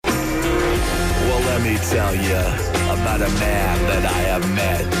me tell you about a man that I have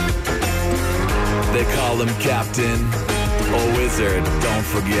met. They call him Captain or Wizard, don't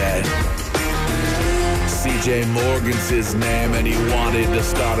forget. CJ Morgan's his name and he wanted to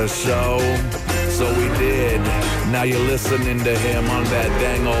start a show, so we did. Now you're listening to him on that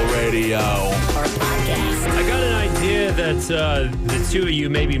dang old radio. Or podcast. I got an idea that the two of you,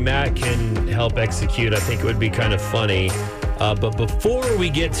 maybe Matt, can help execute. I think it would be kind of funny. But before we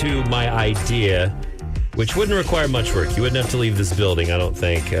get to my idea, which wouldn't require much work, you wouldn't have to leave this building, I don't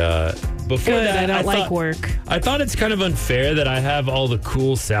think. Before Good, that, I don't like work. I thought it's kind of unfair that I have all the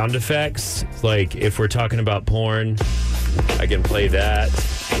cool sound effects. Like, if we're talking about porn, I can play that.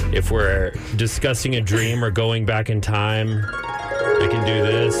 If we're discussing a dream or going back in time, I can do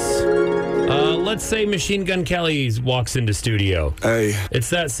this. Let's say Machine Gun Kelly walks into studio. Hey. It's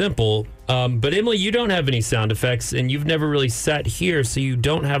that simple. But Emily, you don't have any sound effects, and you've never really sat here, so you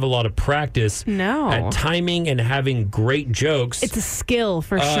don't have a lot of practice at timing and having great jokes. It's a skill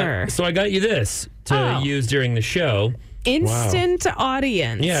for sure. So I got you this to use during the show. Instant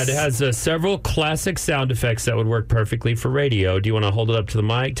audience. Yeah, it has several classic sound effects that would work perfectly for radio. Do you want to hold it up to the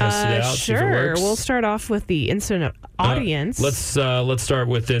mic, test it out, see if it Sure. works? We'll start off with the instant audience. Let's start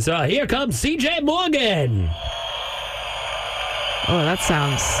with this. Here comes CJ Morgan. Oh, that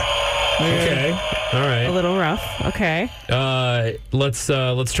sounds Okay. All right. a little rough. Okay. Let's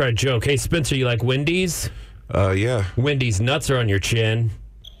try a joke. Hey, Spencer, you like Wendy's? Yeah. Wendy's nuts are on your chin.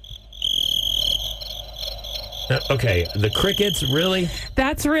 Okay, the crickets, really?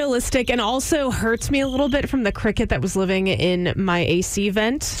 That's realistic and also hurts me a little bit from the cricket that was living in my AC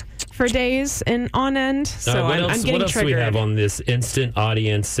vent for days and on end. So I'm getting what else triggered. do we have on this instant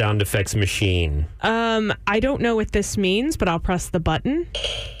audience sound effects machine? I don't know what this means, but I'll press the button.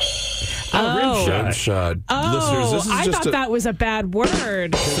 Rim shot. Oh, Listeners, this is I just thought that was a bad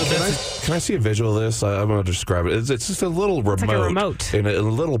word. Can I see a visual of this? I'm going to describe it. It's just a little remote. like a remote. In a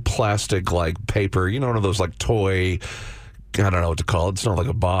little plastic, like, paper. You know, one of those, like, toy... I don't know what to call it. It's not like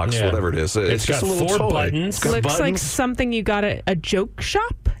a box, whatever it is. It's just got a little 4 toy. buttons. It's got Looks like buttons. something you got at a joke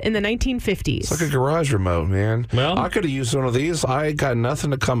shop in the 1950s. It's like a garage remote, man. Well, I could have used one of these. I got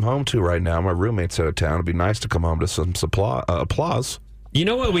nothing to come home to right now. My roommate's out of town. It'd be nice to come home to some applause. you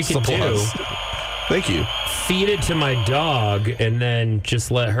know what we can do? Thank you. Feed it to my dog and then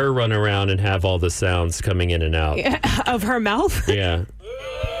just let her run around and have all the sounds coming in and out. Of her mouth? Yeah.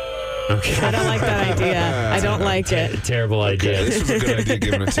 Okay. I don't like that idea. I don't like it. Terrible idea. This is a good idea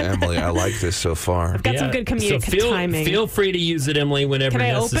giving it to Emily. I like this so far. Got some good comedic timing. Feel free to use it, Emily, whenever Can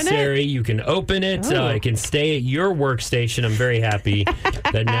I necessary. open it? You can open it. Oh. It can stay at your workstation. I'm very happy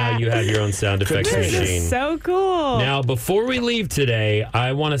that now you have your own sound effects This machine. is so cool. Now, before we leave today,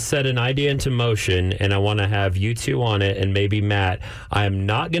 I want to set an idea into motion, and I want to have you two on it, and maybe Matt. I am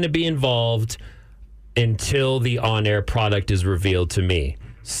not going to be involved until the on-air product is revealed to me.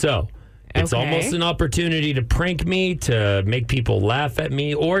 So... it's Okay. almost an opportunity to prank me, to make people laugh at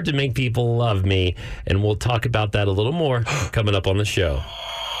me, or to make people love me. And we'll talk about that a little more coming up on the show.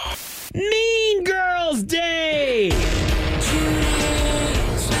 Mean Girls Day!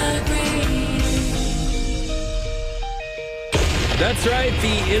 That's right.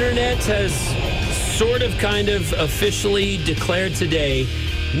 The internet has sort of kind of officially declared today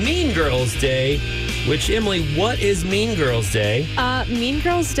Mean Girls Day. Which, Emily, what is Mean Girls Day? Mean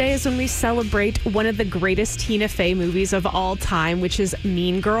Girls Day is when we celebrate one of the greatest Tina Fey movies of all time, which is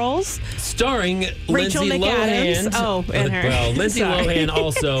Mean Girls. Starring Rachel Lindsay McAdams. Lohan. Oh, and her. Well, Lindsay Sorry. Lohan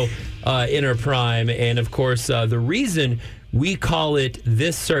also in her prime. And, of course, the reason we call it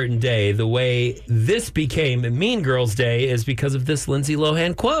this certain day, the way this became Mean Girls Day, is because of this Lindsay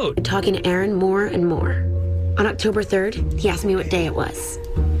Lohan quote. Talking to Aaron more and more. On October 3rd, he asked me what day it was.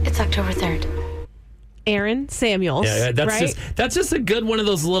 It's October 3rd. Aaron Samuels. Yeah, that's just a good one of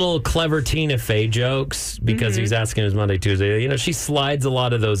those little clever Tina Fey jokes because he's asking his Monday, Tuesday. You know, she slides a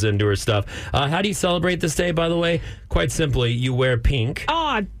lot of those into her stuff. How do you celebrate this day, by the way? Quite simply, you wear pink.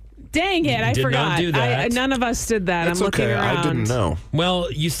 Oh, dang it. I Did forgot. not do that. None of us did that. It's I'm looking okay. around. I didn't know.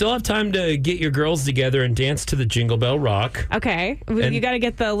 Well, you still have time to get your girls together and dance to the Jingle Bell Rock. Okay. And- you got to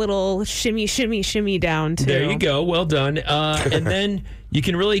get the little shimmy, shimmy, shimmy down, too. There you go. Well done. And then you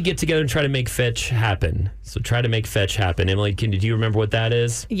can really get together and try to make fetch happen. So try to make fetch happen. Emily, do you remember what that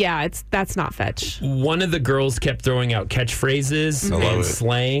is? Yeah, that's not fetch. One of the girls kept throwing out catchphrases I love and it.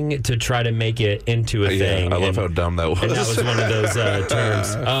 slang to try to make it into a thing. I love how dumb that was. And that was one of those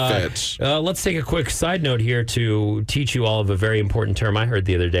terms. Fetch. Let's take a quick side note here to teach you all of a very important term I heard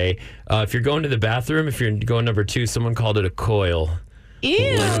the other day. If you're going to the bathroom, if you're going number 2, someone called it a coil.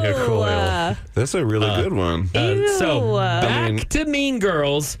 Ew. Like a coil. That's a really good one. So Ew. back to Mean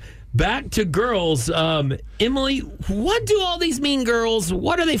Girls. back to girls. Emily, what do all these mean girls,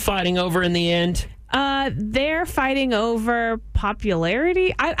 what are they fighting over in the end? They're fighting over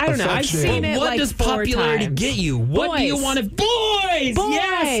popularity. I don't know. I've seen it. What does popularity get you? What do you want to? Boys!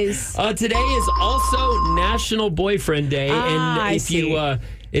 Yes. Today is also National Boyfriend Day, and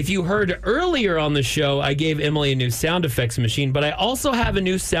if you heard earlier on the show, I gave Emily a new sound effects machine, but I also have a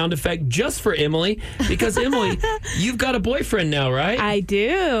new sound effect just for Emily because Emily, you've got a boyfriend now, right? I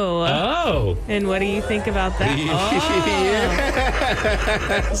do. Oh. And what do you think about that? Yes.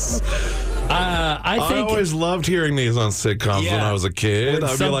 I always loved hearing these on sitcoms when I was a kid.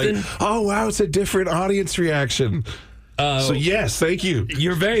 I'd be like, oh, wow, it's a different audience reaction. So, yes, thank you.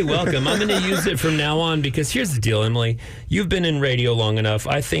 You're very welcome. I'm going to use it from now on because here's the deal, Emily. You've been in radio long enough.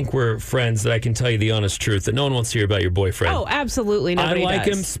 I think we're friends that I can tell you the honest truth that no one wants to hear about your boyfriend. Oh, absolutely. Nobody I like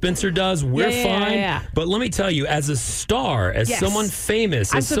does. him. Spencer does. We're fine. Yeah. But let me tell you, as a star, as someone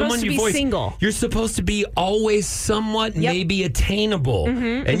famous, as someone you voice, single. You're supposed to be always somewhat maybe attainable.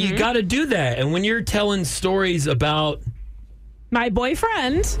 And you got to do that. And when you're telling stories about my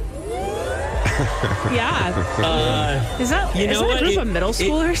boyfriend... is that a group of middle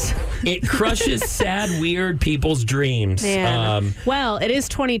schoolers? It crushes sad, weird people's dreams. Well, it is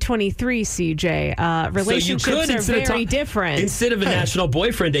 2023, CJ. Relationships are very different. Instead of a National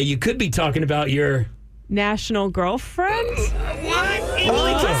Boyfriend Day, you could be talking about your national girlfriend. What?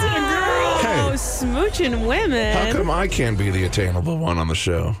 Emily kissing a girl. Oh, smooching women. How come I can't be the attainable one on the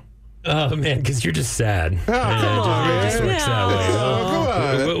show? Oh, man, because you're just sad. It just works that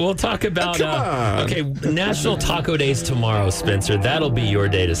way. We'll talk about, okay, National Taco Days tomorrow, Spencer. That'll be your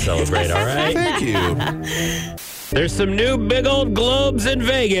day to celebrate, all right? Thank you. There's some new big old globes in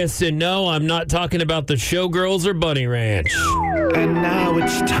Vegas, and no, I'm not talking about the Showgirls or Bunny Ranch. And now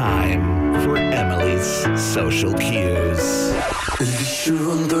it's time for Emily's social cues.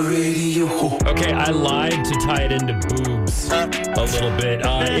 Okay, I lied to tie it into boobs a little bit.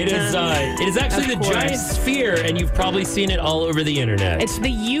 It is actually the giant sphere, and you've probably seen it all over the internet. It's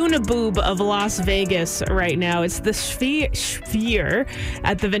the Uniboob of Las Vegas right now. It's the sphere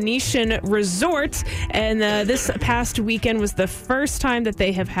at the Venetian Resort, and this past weekend was the first time that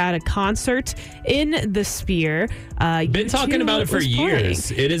they have had a concert in the sphere. Been talking about it for years.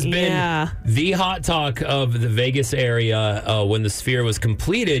 It has been the hot talk of the Vegas area. When the sphere was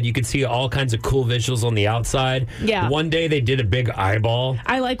completed, you could see all kinds of cool visuals on the outside. Yeah. One day they did a big eyeball.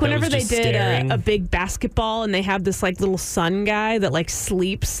 I like whenever they did a big basketball and they have this like little sun guy that like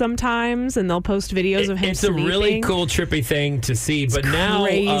sleeps sometimes, and they'll post videos of him sleeping. It's a really cool, trippy thing to see. But now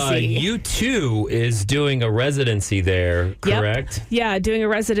U2 is doing a residency there, correct? Yep. Yeah, doing a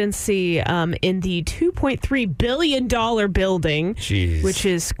residency in the $2.3 billion building, which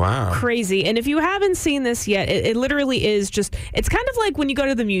is crazy. And if you haven't seen this yet, it literally is just, it's kind of like when you go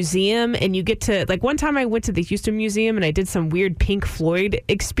to the museum and you get to, like one time I went to the Houston Museum and I did some weird Pink Floyd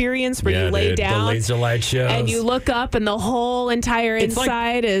experience where you lay down. The laser light shows. And you look up and the whole entire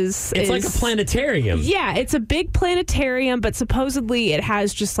inside is like a planetarium. Yeah, it's a big planetarium, but supposedly it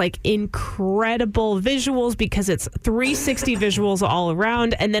has just like incredible visuals because it's 360 visuals all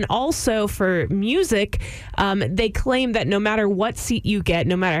around. And then also for music, they claim that no matter what seat you get,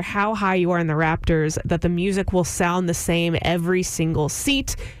 no matter how high you are in the rafters, that the music will sound the same every single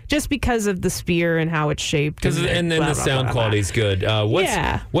seat, just because of the sphere and how it's shaped. And then the sound quality is good.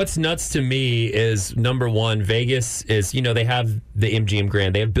 What's nuts to me is, number one, Vegas is, they have the MGM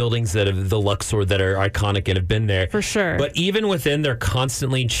Grand. They have buildings that have the Luxor that are iconic and have been there. For sure. But even within, they're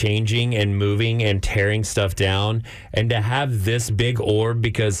constantly changing and moving and tearing stuff down. And to have this big orb,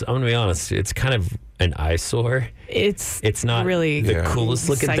 because I'm going to be honest, it's kind of an eyesore. It's not really the coolest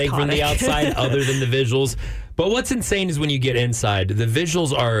looking thing from the outside other than the visuals. But what's insane is when you get inside, the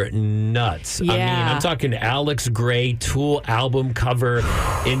visuals are nuts. Yeah. I mean, I'm talking Alex Gray, Tool album cover,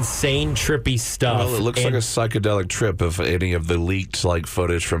 insane, trippy stuff. Well, it looks like a psychedelic trip if any of the leaked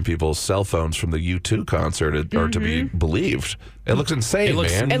footage from people's cell phones from the U2 concert are to be believed. It looks insane,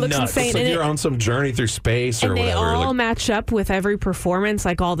 man. It looks insane. It's like you're on some journey through space or whatever. And they all match up with every performance,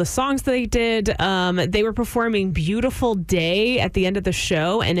 like all the songs that they did. They were performing Beautiful Day at the end of the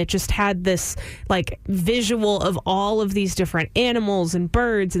show, and it just had this visual of all of these different animals and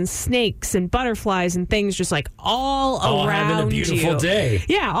birds and snakes and butterflies and things just all around having a beautiful day.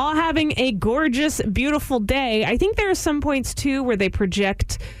 Yeah, all having a gorgeous, beautiful day. I think there are some points, too, where they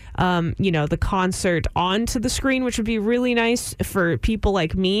project the concert onto the screen, which would be really nice for people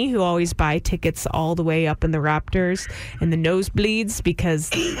like me who always buy tickets all the way up in the rafters and the nosebleeds because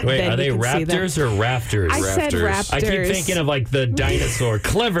Wait, are they raptors or rafters? I said raptors. I keep thinking of like the dinosaur,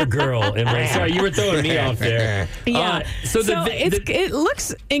 clever girl. Sorry, you were throwing me off there. Yeah. It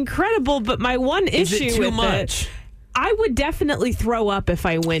looks incredible, but my one Is issue it too with much? it, I would definitely throw up if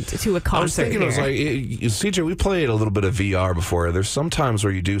I went to a concert. I was thinking, CJ, we played a little bit of VR before. There's some times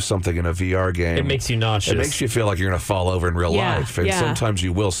where you do something in a VR game. It makes you nauseous. It makes you feel like you're going to fall over in real life. And sometimes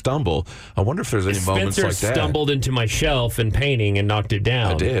you will stumble. I wonder if there's any moments like that. Spencer stumbled into my shelf in painting and knocked it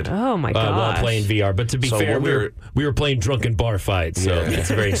down. I did. Oh, my gosh. While playing VR. But to be fair, we were playing drunken bar fights. So it's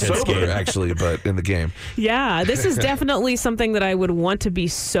a very intense sober, game. actually, but in the game. Yeah, this is definitely something that I would want to be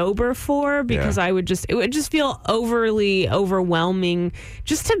sober for because it would just feel overly overwhelming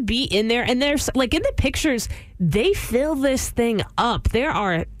just to be in there. And there's like in the pictures, they fill this thing up. There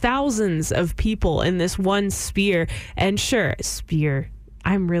are thousands of people in this one sphere. And sphere.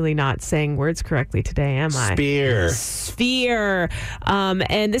 I'm really not saying words correctly today, am I? Sphere.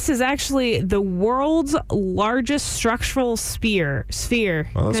 And this is actually the world's largest structural sphere.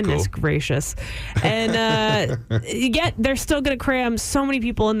 Oh, Goodness cool. gracious. And yet they're still going to cram so many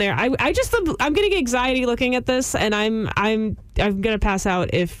people in there. I'm getting anxiety looking at this, and I'm going to pass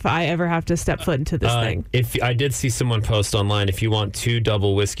out if I ever have to step foot into this thing. If I did see someone post online, if you want 2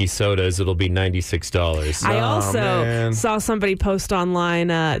 double whiskey sodas, it'll be $96. I also saw somebody post online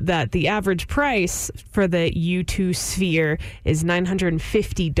that the average price for the U2 Sphere is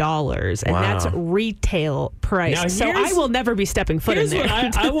 $950, and that's retail price. Now, so I will never be stepping foot in there.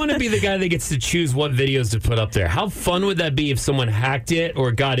 I want to be the guy that gets to choose what videos to put up there. How fun would that be if someone hacked it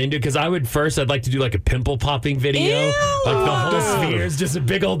or got into it? Because I'd like to do like a pimple popping video. Ew. Like the whole sphere is just a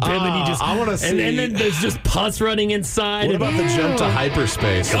big old pimple, and you just I want to see. and then there's just pus running inside. What about the jump to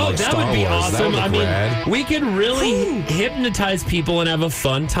hyperspace? Oh, Like that Star would be Wars? awesome. That would look rad. We could really hypnotize people and have a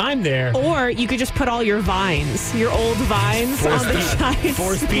fun time there. Or you could just put all your vines, your old vines on the giant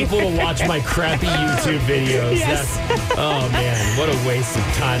Force people to watch my crappy YouTube videos. Yes. Oh, man. What a waste of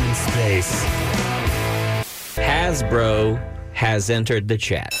time and space. Hasbro has entered the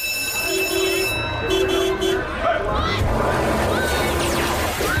chat.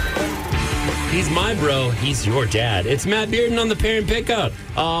 He's my bro. He's your dad. It's Matt Bearden on the Parent Pickup.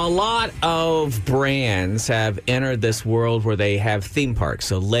 A lot of brands have entered this world where they have theme parks.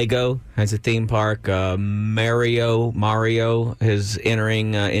 So Lego has a theme park. Mario is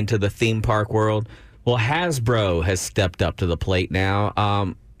entering into the theme park world. Well, Hasbro has stepped up to the plate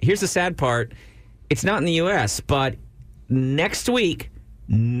now. Here's the sad part. It's not in the U.S., but next week,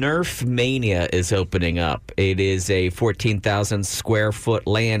 Nerf Mania is opening up. It is a 14,000 square foot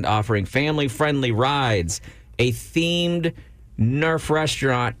land offering family-friendly rides, a themed Nerf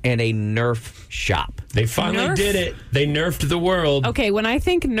restaurant, and a Nerf shop. They finally did it. They nerfed the world. Okay, when I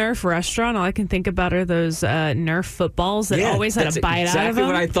think Nerf restaurant, all I can think about are those Nerf footballs that always had a bite out of them. Exactly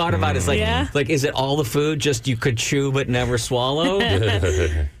what I thought about. Is like, is it all the food just you could chew but never swallow?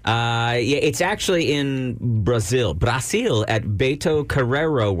 It's actually in Brazil at Beto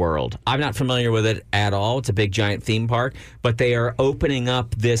Carreiro World. I'm not familiar with it at all. It's a big giant theme park, but they are opening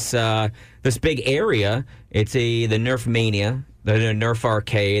up this big area. It's the Nerf Mania. The Nerf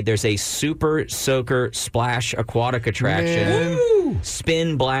Arcade. There's a Super Soaker Splash Aquatic attraction,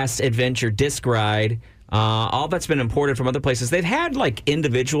 Spin Blast Adventure Disc Ride. All that's been imported from other places. They've had like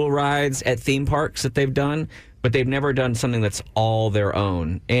individual rides at theme parks that they've done, but they've never done something that's all their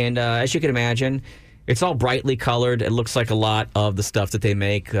own. And as you can imagine, it's all brightly colored. It looks like a lot of the stuff that they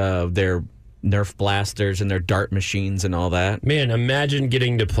make. Their Nerf blasters and their dart machines and all that. Man, imagine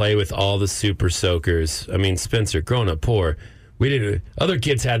getting to play with all the Super Soakers. I mean, Spencer, growing up poor, other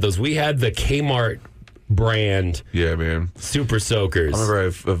kids had those. We had the Kmart brand. Yeah, man. Super Soakers. I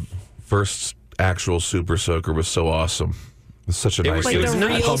remember first actual Super Soaker was so awesome. It's such a nice. Like It was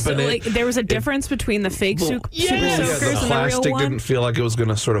the nice. real, there was a difference between the fake Super Soakers the and the real plastic one. didn't feel like it was going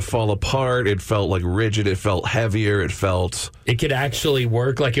to sort of fall apart. It felt like rigid. It felt heavier. It felt. It could actually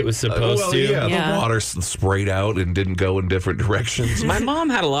work like it was supposed to. The water sprayed out and didn't go in different directions. My mom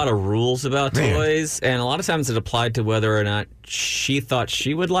had a lot of rules about toys, and a lot of times it applied to whether or not she thought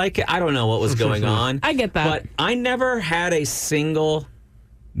she would like it. I don't know what was going on. I get that. But I never had a single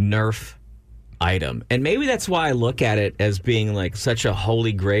Nerf item. And maybe that's why I look at it as being like such a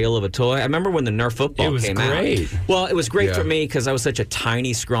holy grail of a toy. I remember when the Nerf football came great. out. Well, it was great for me because I was such a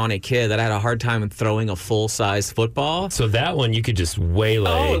tiny, scrawny kid that I had a hard time throwing a full-size football. So that one you could just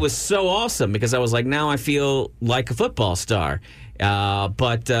waylay. Oh, it was so awesome because I was like, now I feel like a football star.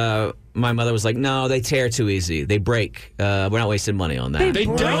 But my mother was like, no, they tear too easy. They break. We're not wasting money on that. They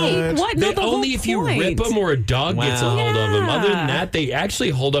break? don't. What? No, They the whole only if you point. rip them or a dog gets a Wow. hold of them. Other than Yeah. that, they actually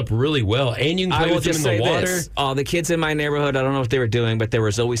hold up really well. And you can I play will with them just in the say water. this. The kids in my neighborhood, I don't know what they were doing, but there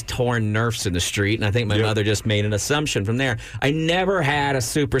was always torn Nerfs in the street, and I think my mother just made an assumption from there. I never had a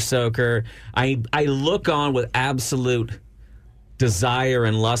Super Soaker. I look on with absolute desire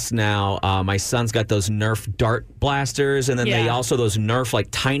and lust now. My son's got those Nerf dart blasters, and then they Yeah. also those Nerf like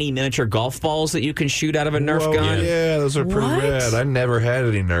tiny miniature golf balls that you can shoot out of a Nerf Whoa, gun. Yeah, those are pretty What? rad. I never had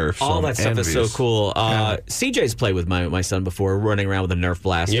any Nerfs. so All I'm that stuff is so envious. cool. CJ's played with my son before, running around with a Nerf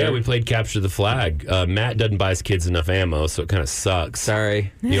blaster. Yeah, we played Capture the Flag. Matt doesn't buy his kids enough ammo, so it kind of sucks.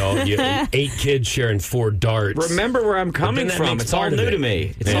 Sorry. You 8 kids sharing 4 darts. Remember where I'm coming that from. makes It's all part of new it. to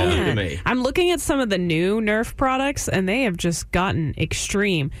me. It's all new to me. I'm looking at some of the new Nerf products, and they have just gotten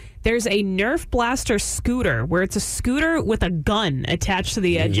extreme. There's a Nerf blaster scooter where it's a scooter with a gun attached to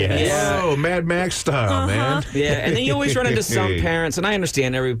the edge of it. Yes. Whoa, Mad Max style, man. Yeah, and then you always run into some parents, and I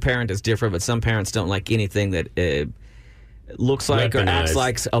understand every parent is different, but some parents don't like anything that looks like or acts Weaponized.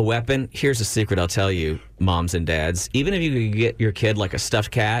 like a weapon. Here's a secret I'll tell you, moms and dads. Even if you could get your kid like a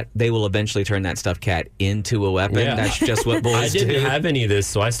stuffed cat, they will eventually turn that stuffed cat into a weapon. Yeah. That's just what I boys didn't do. have any of this,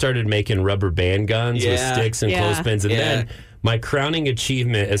 so I started making rubber band guns with Yeah. sticks and Yeah. clothespins. And Yeah. then my crowning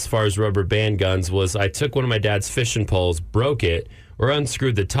achievement as far as rubber band guns was I took one of my dad's fishing poles, broke it, or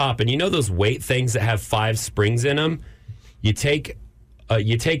unscrewed the top. And you know those weight things that have 5 springs in them? You take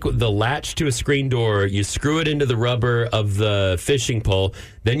the latch to a screen door, you screw it into the rubber of the fishing pole,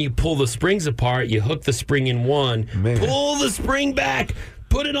 then you pull the springs apart, you hook the spring in one, pull the spring back,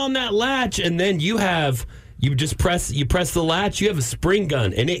 put it on that latch, and then you press the latch, you have a spring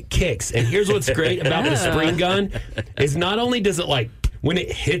gun, and it kicks. And here's what's great about the spring gun is not only does it when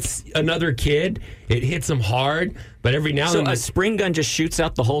it hits another kid, it hits them hard, but every now So and then a spring gun just shoots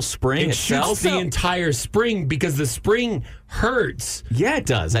out the whole spring it itself? shoots the entire spring because the spring hurts. Yeah, it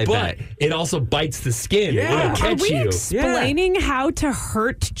does, I But bet. it also bites the skin. Yeah. It'll Are catch we you. explaining how to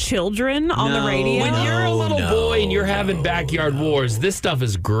hurt children on the No. radio? When you're a little No, boy and you're having backyard wars, this stuff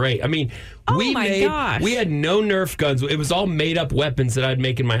is great. I mean, Oh my gosh. we had no Nerf guns. It was all made up weapons that I'd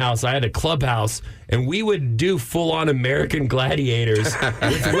make in my house. I had a clubhouse, and we would do full on American gladiators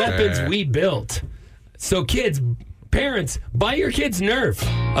with weapons we built. So kids, parents, buy your kids Nerf.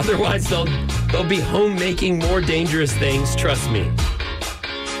 Otherwise, they'll be home making more dangerous things. Trust me.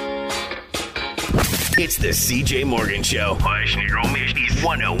 It's the CJ Morgan Show.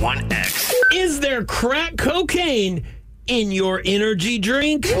 101X. Is there crack cocaine in your energy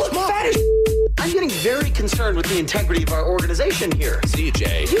drink? Look, fat as I'm getting very concerned with the integrity of our organization here.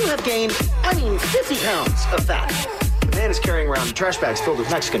 CJ. You have gained, 50 pounds of fat. The man is carrying around trash bags filled with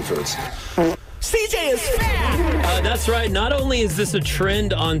Mexican foods. CJ is fat. That's right. Not only is this a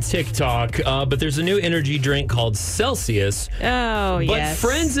trend on TikTok, but there's a new energy drink called Celsius. Oh, But yes.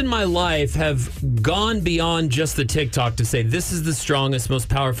 friends in my life have gone beyond just the TikTok to say this is the strongest, most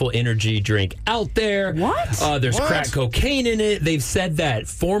powerful energy drink out there. What? There's crack cocaine in it. They've said that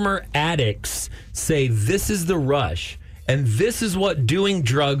former addicts say this is the rush, and this is what doing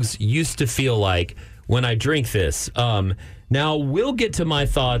drugs used to feel like when I drink this. Now, we'll get to my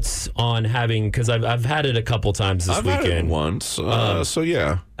thoughts on having, because I've had it a couple times this I've weekend. had it once, so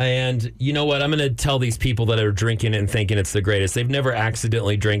yeah. And you know what? I'm going to tell these people that are drinking it and thinking it's the greatest. They've never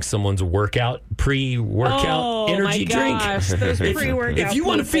accidentally drank someone's pre-workout energy my gosh, drink. those pre-workout If you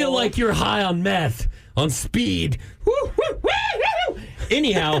want to feel people. like you're high on meth, on speed, woo, woo, woo, woo.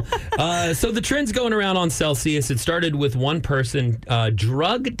 Anyhow, so the trend's going around on Celsius. It started with one person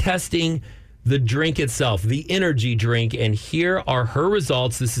drug testing the drink itself, the energy drink, and here are her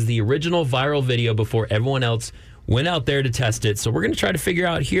results. This is the original viral video before everyone else went out there to test it. So we're going to try to figure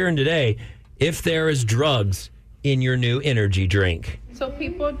out here and today if there is drugs in your new energy drink. So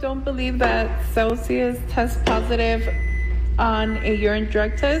people don't believe that Celsius tests positive on a urine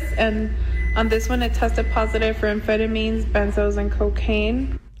drug test, and on this one it tested positive for amphetamines, benzos, and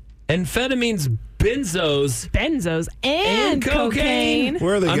cocaine. Amphetamines, benzos, and cocaine.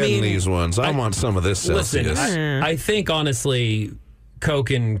 Where are they I getting mean, these ones? I want some of this Listen, Celsius. I think honestly,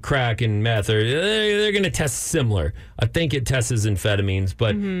 coke and crack and meth they're going to test similar. I think it tests as amphetamines,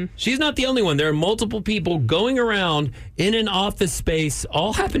 but she's not the only one. There are multiple people going around in an office space,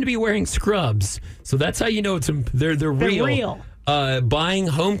 all happen to be wearing scrubs. So that's how you know they're real. Buying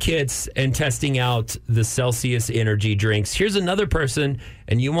home kits and testing out the Celsius energy drinks. Here's another person,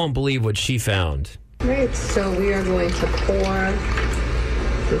 and you won't believe what she found. Great, so we are going to pour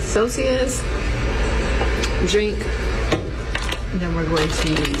the Celsius drink, and then we're going to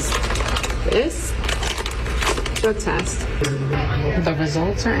use this drug test. The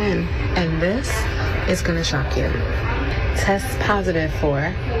results are in, and this is going to shock you. Test positive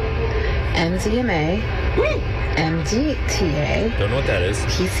for MDMA, MDTA, Don't know what that is.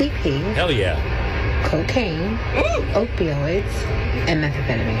 PCP, Hell yeah. cocaine, opioids, and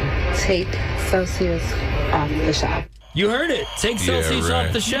methamphetamine. Take Celsius off the shelf. You heard it. Take Celsius right.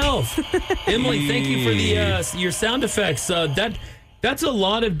 off the shelf. Emily, thank you for the your sound effects. That's a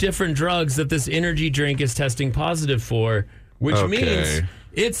lot of different drugs that this energy drink is testing positive for, which means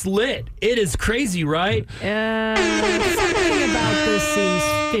it's lit. It is crazy, right? Something about this seems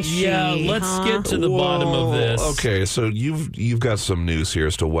fishy. Yeah, let's get to the bottom of this. Okay, so you've got some news here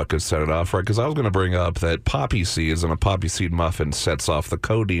as to what could set it off, right? Because I was going to bring up that poppy seeds and a poppy seed muffin sets off the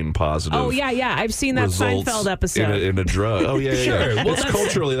codeine positive. Oh, yeah. I've seen that Seinfeld episode. In a drug. Oh, yeah. Sure. Yeah. Well, it's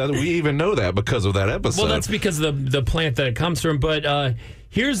culturally, we even know that because of that episode. Well, that's because of the plant that it comes from. But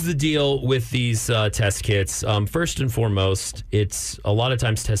here's the deal with these test kits. First and foremost, it's a lot of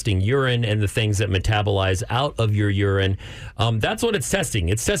times testing urine and the things that metabolize out of your urine. That's what it's testing.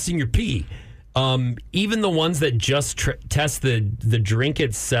 It's testing your pee. Even the ones that just test the drink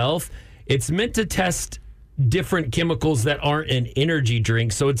itself, it's meant to test different chemicals that aren't an energy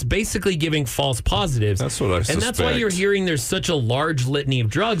drink. So it's basically giving false positives. That's what I suspect. And that's why you're hearing there's such a large litany of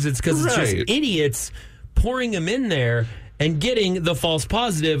drugs. It's because it's just idiots pouring them in there and getting the false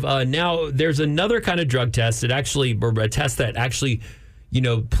positive. Now, there's another kind of drug test. Or a test that actually,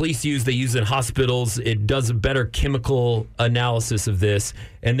 police use. They use in hospitals. It does a better chemical analysis of this.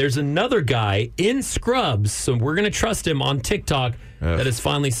 And there's another guy in scrubs, so we're going to trust him on TikTok, that has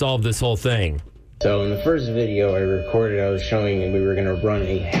finally solved this whole thing. So in the first video I recorded, I was showing and we were going to run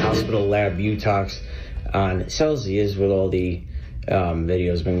a hospital lab Butox on Celsius with all the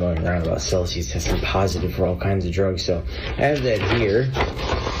videos been going around about Celsius testing positive for all kinds of drugs. So I have that here.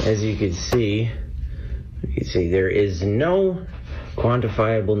 As you can see there is no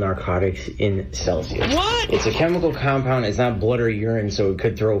quantifiable narcotics in Celsius. What? It's a chemical compound. It's not blood or urine, so it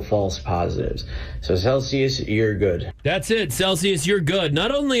could throw false positives. So Celsius, you're good. That's it. Celsius, you're good.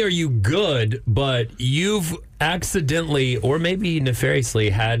 Not only are you good, but you've accidentally or maybe nefariously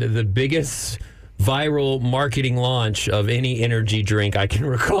had the biggest viral marketing launch of any energy drink I can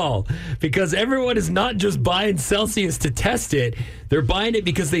recall, because everyone is not just buying Celsius to test it. They're buying it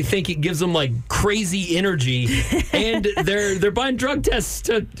because they think it gives them like crazy energy, and they're buying drug tests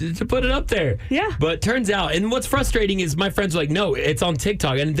to put it up there. Yeah. But turns out, and what's frustrating is my friends are like, no, it's on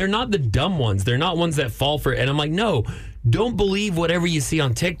TikTok, and they're not the dumb ones. They're not ones that fall for it. And I'm like, no, don't believe whatever you see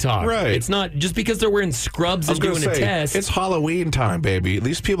on TikTok. Right. It's not just because they're wearing scrubs and doing a test. It's Halloween time, baby.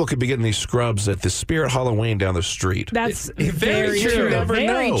 These people could be getting these scrubs at the Spirit Halloween down the street. That's very true. You never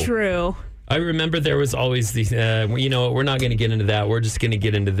very know. true. I remember there was always the, we're not going to get into that. We're just going to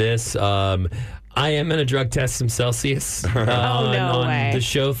get into this. I am going to drug test some Celsius on the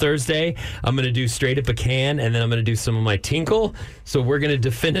show Thursday. I'm going to do straight up a can, and then I'm going to do some of my tinkle. So we're going to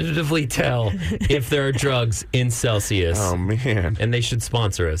definitively tell if there are drugs in Celsius. Oh, man. And they should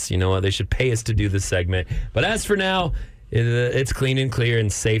sponsor us. You know what? They should pay us to do this segment. But as for now, it's clean and clear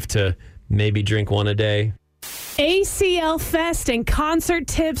and safe to maybe drink one a day. ACL Fest and concert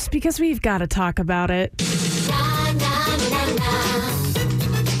tips, because we've got to talk about it.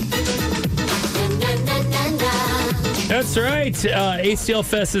 That's right. ACL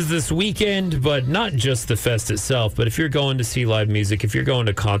Fest is this weekend, but not just the fest itself. But if you're going to see live music, if you're going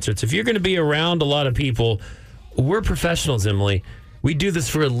to concerts, if you're going to be around a lot of people, we're professionals, Emily. We do this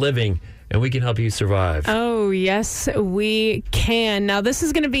for a living, and we can help you survive. Oh, yes, we can. Now, this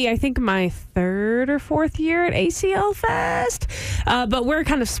is going to be, I think, my third or fourth year at ACL Fest. But we're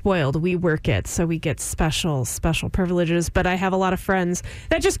kind of spoiled. We work it, so we get special privileges. But I have a lot of friends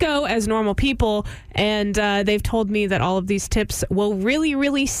that just go as normal people, and they've told me that all of these tips will really,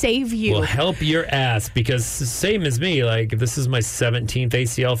 really save you. Will help your ass, because same as me, like, this is my 17th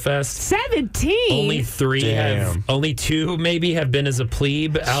ACL Fest. 17? Only two maybe have been as a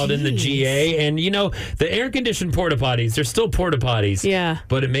plebe out in the GA. And, the air-conditioned porta potties, they're still porta potties. Yeah.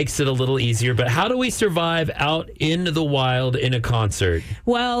 But it makes it a little easier. But how do we survive out in the wild in a concert?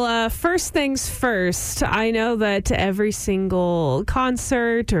 Well, first things first, I know that every single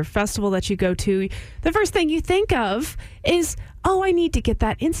concert or festival that you go to, the first thing you think of is, oh, I need to get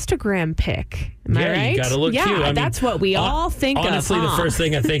that Instagram pic. Am I right? You got to look cute. Yeah, that's what we all think honestly, of. Honestly, the first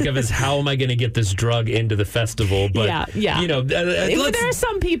thing I think of is, how am I going to get this drug into the festival? But, yeah. There are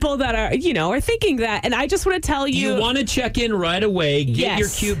some people that are thinking that, and I just want to tell you. You want to check in right away, get your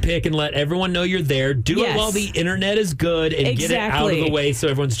cute pic, and let everyone know you're there. Do it while the internet is good, and get it out of the way so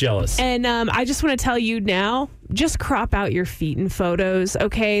everyone's jealous. And I just want to tell you now just crop out your feet in photos,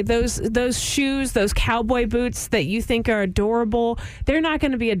 okay? Those shoes, those cowboy boots that you think are adorable, they're not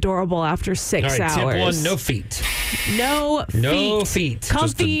going to be adorable after 6 hours. Tip 1, no feet. No feet.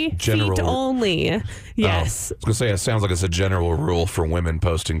 Comfy feet only. Yes. I was going to say, it sounds like it's a general rule for women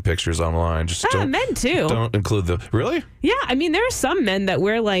posting pictures online. Just men too. Don't include the... Really? Yeah, I mean, there are some men that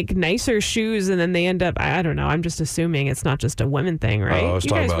wear like nicer shoes and then they end up, I don't know, I'm just assuming it's not just a women thing, right? I was you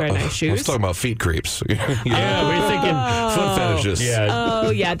guys wear nice shoes. I was talking about feet creeps. Yeah, we're thinking foot fetishes. Yeah.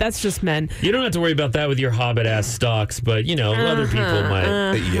 Oh, yeah, that's just men. You don't have to worry about that with your Hobbit-ass stocks, but, other people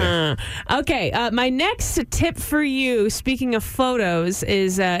might. Yeah. Okay, my next tip for you, speaking of photos,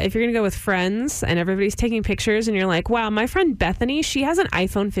 is if you're going to go with friends and everybody's taking pictures and you're like, wow, my friend Bethany, she has an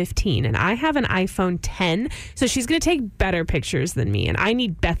iPhone 15 and I have an iPhone 10, so she's going to take better pictures than me and I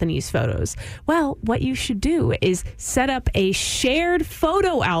need Bethany's photos. Well, what you should do is set up a shared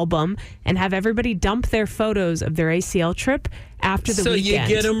photo album and have everybody dump their photos of their ACL trip after the weekend. So you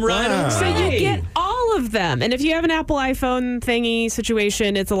get them right away. So you get all of them. And if you have an Apple iPhone thingy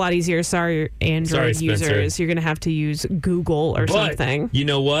situation, it's a lot easier. Sorry, Android users. You're going to have to use Google or something. You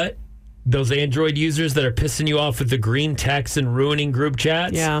know what? Those Android users that are pissing you off with the green text and ruining group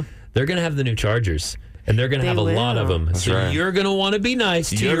chats, they're going to have the new chargers. And they're going to have a lot of them. That's right. You're going to want to be nice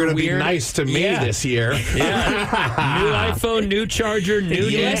to You're your going to be nice to me this year. Yeah. New iPhone, new charger, new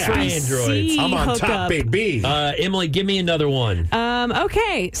days for Androids. I'm on top, baby. Emily, give me another one.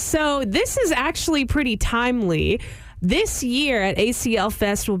 Okay, so this is actually pretty timely. This year at ACL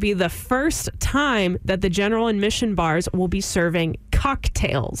Fest will be the first time that the general admission bars will be serving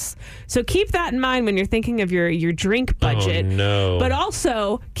cocktails. So keep that in mind when you're thinking of your drink budget. Oh, no. But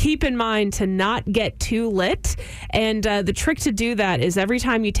also keep in mind to not get too lit. And the trick to do that is every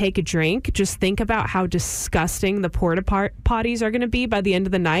time you take a drink, just think about how disgusting the porta potties are going to be by the end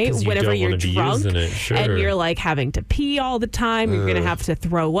of the night. Whenever you're drunk and you're like having to pee all the time, you're going to have to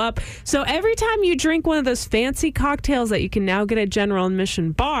throw up. So every time you drink one of those fancy cocktails that you can now get at general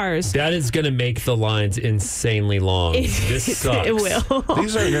admission bars, that is going to make the lines insanely long. This sucks. It will.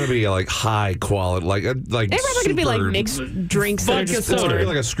 These are going to be like high quality, like they're probably going to be like mixed drinks that are just it's going to be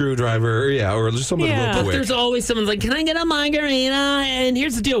like a screwdriver, or just something real quick. But there's always someone's like, "Can I get a margarita?" And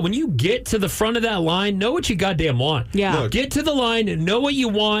here's the deal: when you get to the front of that line, know what you goddamn want. Yeah. Look, get to the line, know what you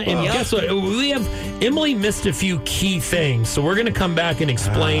want, and guess what? Emily missed a few key things, so we're going to come back and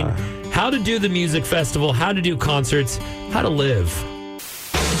explain how to do the music festival, how to do concerts, how to live.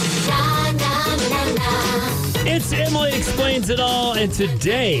 It's Emily Explains It All, and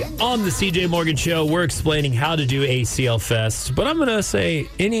today on the CJ Morgan Show, we're explaining how to do ACL Fest. But I'm going to say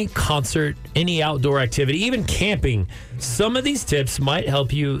any concert, any outdoor activity, even camping, some of these tips might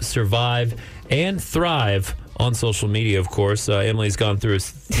help you survive and thrive on social media, of course. Emily's gone through a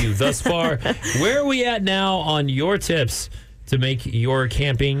few thus far. Where are we at now on your tips to make your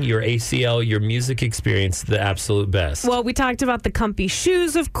camping, your ACL, your music experience the absolute best? Well, we talked about the comfy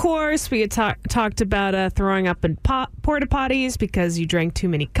shoes, of course. We had talked about throwing up in porta potties because you drank too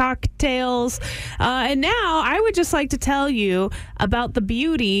many cocktails. And now I would just like to tell you about the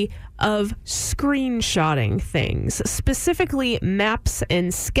beauty of screenshotting things, specifically maps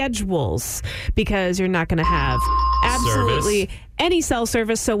and schedules, because you're not going to have absolutely any cell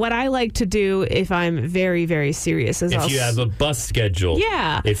service. So what I like to do if I'm very, very serious is if you have a bus schedule,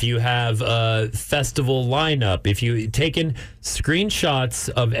 if you have a festival lineup, if you've taken screenshots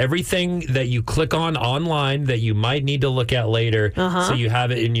of everything that you click on online that you might need to look at later, so you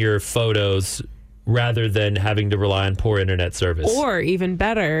have it in your photos rather than having to rely on poor internet service. Or even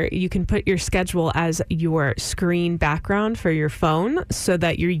better, you can put your schedule as your screen background for your phone so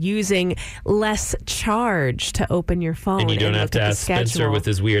that you're using less charge to open your phone. And you don't have to ask Spencer with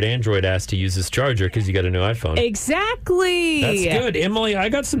his weird Android ass to use his charger because you got a new iPhone. Exactly. That's good. Emily, I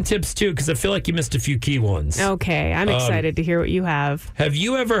got some tips too because I feel like you missed a few key ones. Okay, I'm excited to hear what you have. Have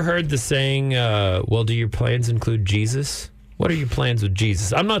you ever heard the saying, well, do your plans include Jesus? What are your plans with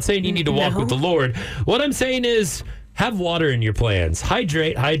Jesus? I'm not saying you need to walk with the Lord. What I'm saying is have water in your plans.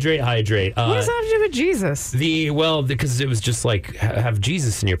 Hydrate, hydrate, hydrate. What does that have to do with Jesus? Because it was just like have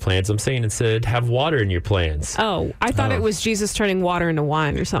Jesus in your plans. I'm saying instead have water in your plans. Oh, I thought it was Jesus turning water into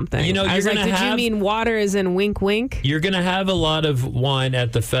wine or something. You know, I was like, did you mean water as in wink, wink? You're going to have a lot of wine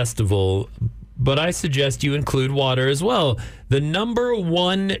at the festival, but I suggest you include water as well. The number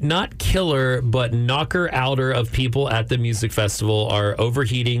one, not killer, but knocker-outer of people at the music festival are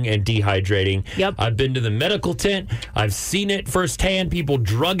overheating and dehydrating. Yep. I've been to the medical tent. I've seen it firsthand. People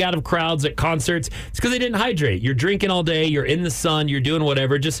drug out of crowds at concerts. It's because they didn't hydrate. You're drinking all day. You're in the sun. You're doing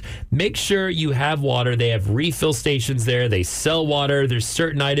whatever. Just make sure you have water. They have refill stations there. They sell water. There's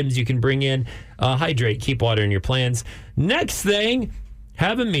certain items you can bring in. hydrate, keep water in your plans. Next thing,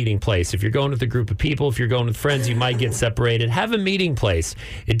 have a meeting place. If you're going with a group of people, if you're going with friends, you might get separated. Have a meeting place.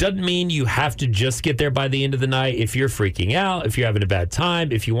 It doesn't mean you have to just get there by the end of the night. If you're freaking out, if you're having a bad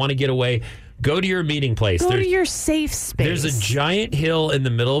time, if you want to get away, go to your meeting place. Go to your safe space. There's a giant hill in the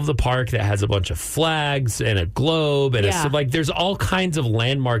middle of the park that has a bunch of flags and a globe and there's all kinds of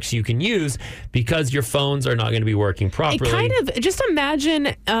landmarks you can use because your phones are not going to be working properly. It kind of just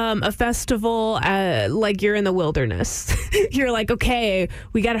imagine a festival like you're in the wilderness. You're like, okay,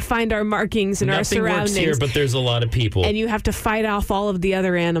 we got to find our markings and our surroundings. Nothing works here, but there's a lot of people, and you have to fight off all of the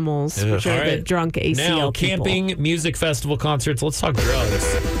other animals, which are the drunk ACL now, people. Camping, music festival, concerts. Let's talk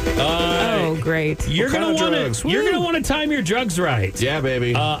drugs. Oh, great! You're gonna want to time your drugs right. Yeah,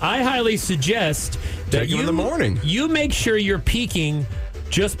 baby. I highly suggest that you in the morning. You make sure you're peaking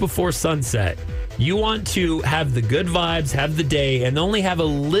just before sunset. You want to have the good vibes, have the day, and only have a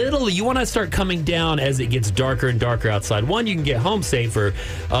little. You want to start coming down as it gets darker and darker outside. One, you can get home safer.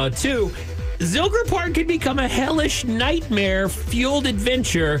 Two, Zilker Park could become a hellish nightmare-fueled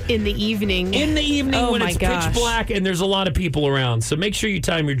adventure in the evening. When it's pitch black and there's a lot of people around. So make sure you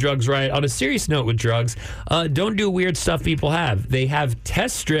time your drugs right. On a serious note with drugs, don't do weird stuff people have. They have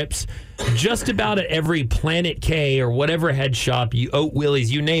test strips just about at every Planet K or whatever head shop, Oat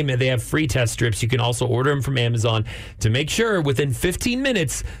Willie's, you name it. They have free test strips. You can also order them from Amazon to make sure within 15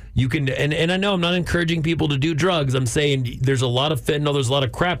 minutes you can. And I know I'm not encouraging people to do drugs. I'm saying there's a lot of fentanyl. There's a lot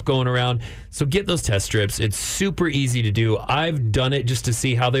of crap going around. So get those test strips. It's super easy to do. I've done it just to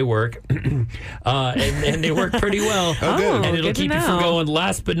see how they work. and they work pretty well. Oh, good. And it'll keep you from going.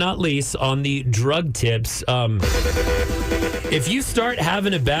 Last but not least, on the drug tips, if you start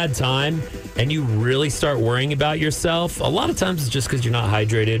having a bad time and you really start worrying about yourself, a lot of times it's just because you're not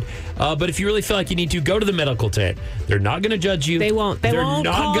hydrated. But if you really feel like you need to, go to the medical tent. They're not going to judge you. They won't. They won't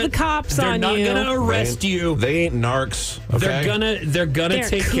call the cops on you. They're not going to arrest you. They ain't narcs. Okay? They're gonna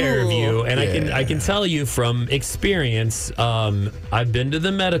take care of you. And I can tell you from experience. I've been to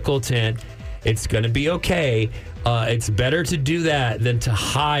the medical tent. It's going to be okay. It's better to do that than to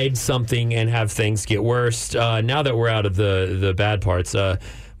hide something and have things get worse. Now that we're out of the bad parts,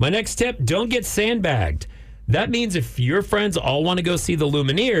 my next tip, don't get sandbagged. That means if your friends all want to go see the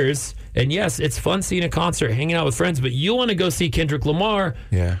Lumineers, and yes, it's fun seeing a concert, hanging out with friends, but you want to go see Kendrick Lamar,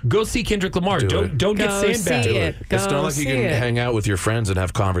 go see Kendrick Lamar. Don't get sandbagged. It's not like you can hang out with your friends and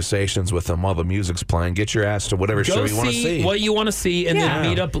have conversations with them while the music's playing. Get your ass to whatever show you want to see. What you want to see, and then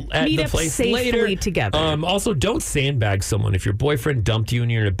meet up at the place later together. Also, don't sandbag someone. If your boyfriend dumped you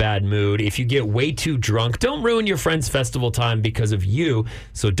and you're in a bad mood, if you get way too drunk, don't ruin your friend's festival time because of you.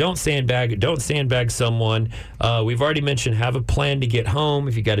 So don't sandbag. Don't sandbag someone. We've already mentioned have a plan to get home.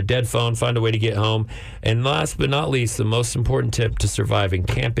 If you got a dead phone, find a way to get home. And last but not least, the most important tip to surviving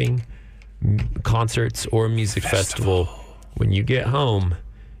camping, concerts, or music festival: when you get home,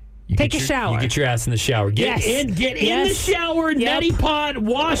 take a shower. You get your ass in the shower. Get in the shower, neti pot,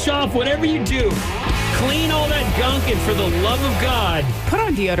 wash off, whatever you do. Clean all that gunk, and for the love of God, put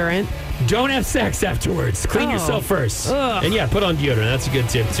on deodorant. Don't have sex afterwards. Clean yourself first. Ugh. And put on deodorant. That's a good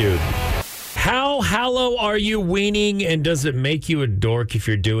tip too. How hollow are you weaning, and does it make you a dork if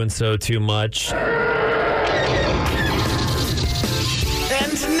you're doing so too much? And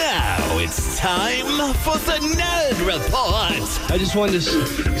now it's time for the Nerd Report. I just wanted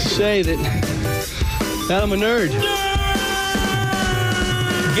to say that I'm a nerd.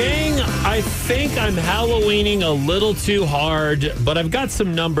 Gang, I think I'm Halloweening a little too hard, but I've got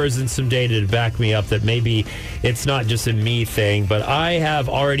some numbers and some data to back me up that maybe it's not just a me thing, but I have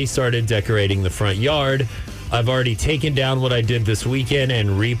already started decorating the front yard. I've already taken down what I did this weekend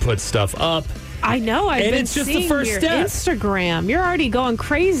and re-put stuff up. I know. I've been it's just seeing the first your step. Instagram. You're already going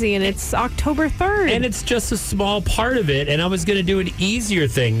crazy, and it's October 3rd. And it's just a small part of it. And I was going to do an easier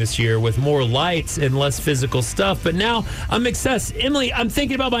thing this year with more lights and less physical stuff. But now I'm obsessed. Emily, I'm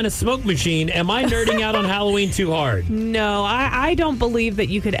thinking about buying a smoke machine. Am I nerding out on Halloween too hard? No, I don't believe that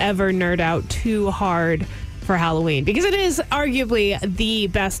you could ever nerd out too hard for Halloween, because it is arguably the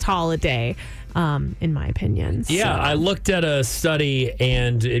best holiday. In my opinion. Yeah, I looked at a study,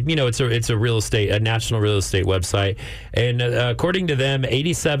 and it's a national real estate website, and according to them,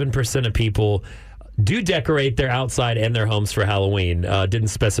 87% of people do decorate their outside and their homes for Halloween. Didn't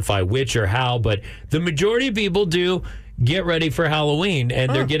specify which or how, but the majority of people do get ready for Halloween,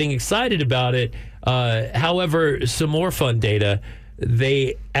 and they're getting excited about it. However, some more fun data.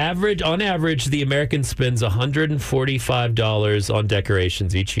 On average, the American spends $145 on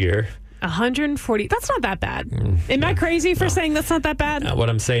decorations each year. 140. That's not that bad. Am I crazy for saying that's not that bad? What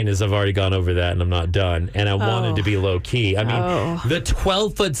I'm saying is I've already gone over that and I'm not done. And I wanted to be low key. I mean, the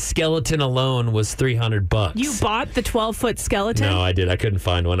 12-foot skeleton alone was $300. You bought the 12-foot skeleton? No, I did. I couldn't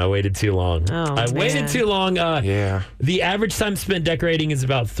find one. I waited too long. I waited too long. The average time spent decorating is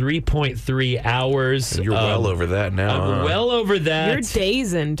about 3.3 hours. You're well over that now. I'm well over that. You're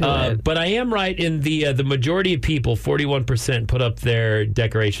days into it. But I am right in the majority of people, 41%, put up their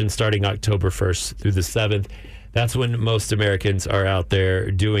decorations starting October 1st through the 7th. That's when most Americans are out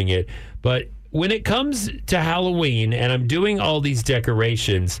there doing it. But when it comes to Halloween and I'm doing all these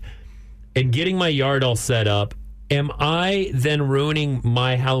decorations and getting my yard all set up, am I then ruining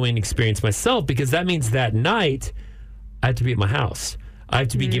my Halloween experience myself? Because that means that night I have to be at my house. I have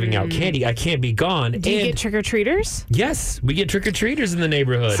to be giving out candy. I can't be gone. Do you get trick-or-treaters? Yes, we get trick-or-treaters in the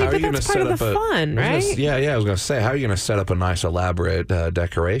neighborhood. See, but that's part of the fun, right? I was going to say, how are you going to set up a nice, elaborate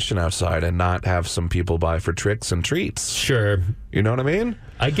decoration outside and not have some people buy for tricks and treats? Sure. You know what I mean?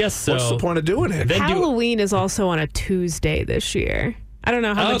 I guess so. What's the point of doing it? Halloween is also on a Tuesday this year. I don't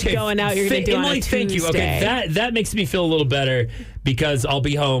know how much going out you're going to do on a Tuesday. Thank you. Okay, that makes me feel a little better because I'll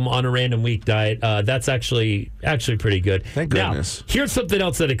be home on a random weeknight. That's actually pretty good. Thank goodness. Now, here's something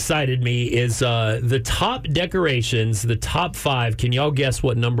else that excited me is the top decorations, the top 5. Can y'all guess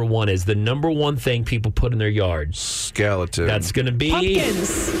what number 1 is? The number 1 thing people put in their yards. Skeleton. That's going to be...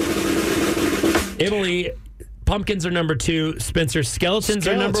 Pumpkins. Emily... Pumpkins are number 2. Spencer, skeletons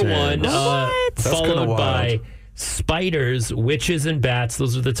are number 1. What? Followed by... spiders, witches, and bats.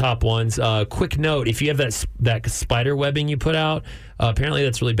 Those are the top ones. Quick note, if you have that spider webbing you put out, apparently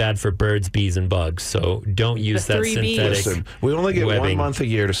that's really bad for birds, bees, and bugs. So don't use that synthetic Listen, we only get webbing. 1 month a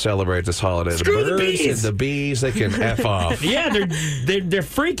year to celebrate this holiday. Screw the birds the bees. and the bees, they can F off. Yeah, they're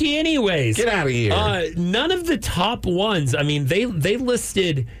freaky anyways. Get out of here. None of the top ones, I mean, they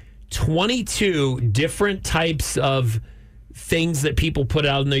listed 22 different types of things that people put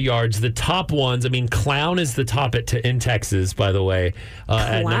out in their yards. The top ones, I mean, clown is the top in Texas, by the way,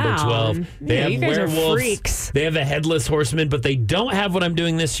 at number 12. They have you guys werewolves. are freaks. They have a headless horseman, but they don't have what I'm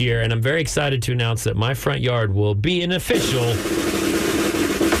doing this year, and I'm very excited to announce that my front yard will be an official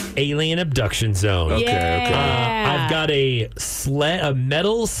alien abduction zone. I've got a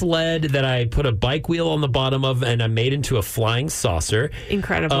metal sled that I put a bike wheel on the bottom of, and I made into a flying saucer.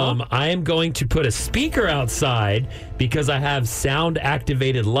 Incredible. I am going to put a speaker outside because I have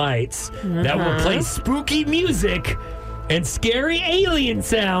sound-activated lights that will play spooky music and scary alien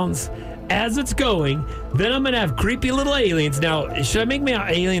sounds as it's going. Then I'm going to have creepy little aliens. Now, should I make my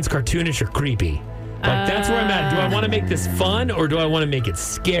aliens cartoonish or creepy? Like, that's where I'm at. Do I want to make this fun or do I want to make it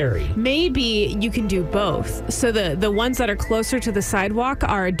scary? Maybe you can do both. So the ones that are closer to the sidewalk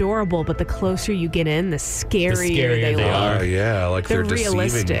are adorable, but the closer you get in, the scarier they are. Yeah, like they're deceiving.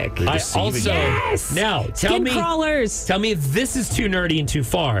 realistic. They're deceiving. Yes! Now, tell me if this is too nerdy and too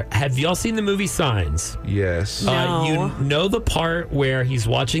far. Have y'all seen the movie Signs? Yes. No. You know the part where he's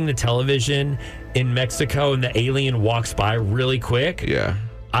watching the television in Mexico and the alien walks by really quick? Yeah.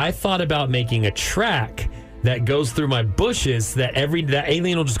 I thought about making a track that goes through my bushes that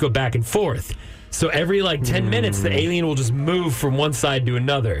alien will just go back and forth. So every 10 minutes, the alien will just move from one side to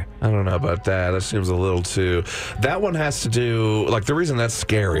another. I don't know about that. That seems a little too... That one has to do... the reason that's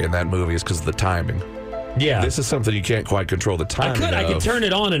scary in that movie is because of the timing. Yeah. This is something you can't quite control the timing I could turn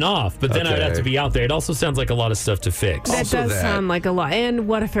it on and off, but then I'd have to be out there. It also sounds like a lot of stuff to fix. That does sound like a lot. And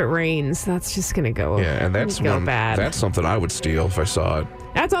what if it rains? That's just going to go and that's bad. That's something I would steal if I saw it.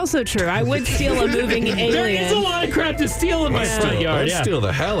 That's also true. I would steal a moving alien. There is a lot of crap to steal in my front yard. I'd steal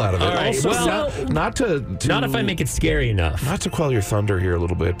the hell out of it. All right, also, not if I make it scary enough. Not to quell your thunder here a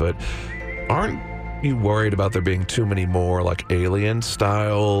little bit, but aren't you worried about there being too many more alien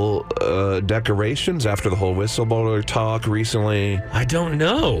style decorations after the whole whistleblower talk recently? I don't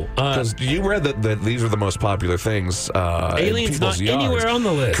know, because you read that these are the most popular things. Aliens in not yards. Anywhere on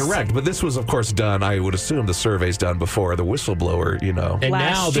the list. Correct, but this was of course done. I would assume the survey's done before the whistleblower. And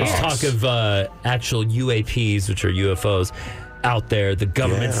now there's talk of actual UAPs, which are UFOs. Out there, the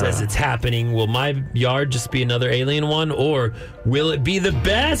government says it's happening. Will my yard just be another alien one, or will it be the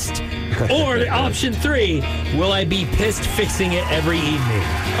best? Or option 3, will I be pissed fixing it every evening?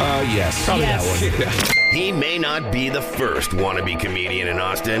 Yes, probably that one. He may not be the first wannabe comedian in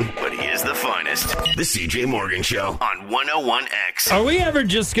Austin, but he is the finest. The CJ Morgan Show on 101X. Are we ever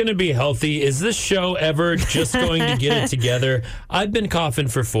just going to be healthy? Is this show ever just going to get it together? I've been coughing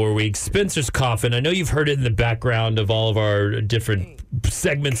for 4 weeks. Spencer's coughing. I know you've heard it in the background of all of our different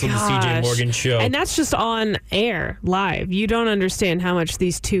segments on the CJ Morgan Show. And that's just on air, live. You don't understand how much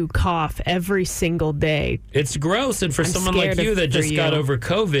these two cough every single day. It's gross. And for someone like you that just got over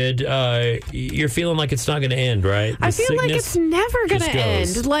COVID, you're feeling like it's not going to end, right? I feel like it's never going to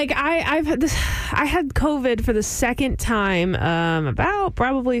end. Like I had COVID for the second time about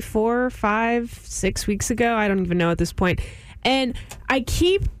probably 4, 5, 6 weeks ago. I don't even know at this point. And I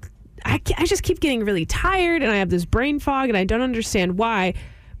just keep getting really tired, and I have this brain fog, and I don't understand why.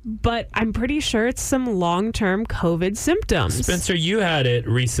 But I'm pretty sure it's some long-term COVID symptoms. Spencer, you had it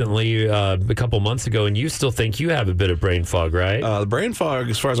recently, a couple months ago, and you still think you have a bit of brain fog, right? The brain fog,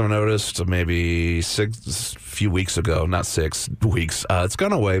 as far as I've noticed, maybe few weeks ago, not 6 weeks. It's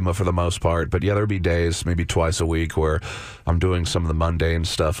gone away for the most part, but yeah, there'd be days, maybe twice a week, where I'm doing some of the mundane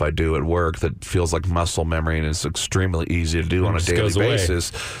stuff I do at work that feels like muscle memory and is extremely easy to do on a daily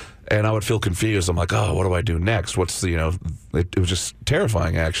basis. And I would feel confused. I'm like, oh, what do I do next? It was just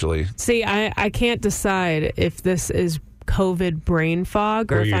terrifying, actually. See, I can't decide if this is COVID brain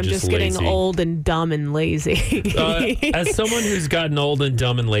fog or if I'm just getting old and dumb and lazy. As someone who's gotten old and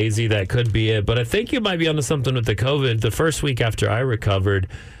dumb and lazy, that could be it. But I think you might be onto something with the COVID. The first week after I recovered,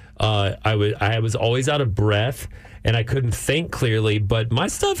 I was always out of breath. And I couldn't think clearly, but my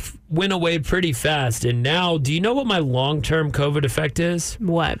stuff went away pretty fast. And now, do you know what my long-term COVID effect is?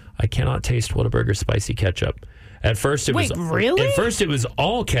 What? I cannot taste Whataburger spicy ketchup. At first, it really? At first, it was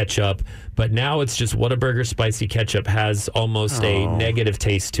all ketchup, but now it's just Whataburger spicy ketchup has almost a negative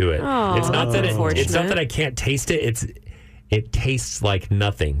taste to it. It's not that I can't taste it. It tastes like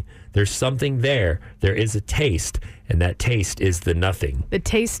nothing. There's something there. There is a taste, and that taste is the nothing. The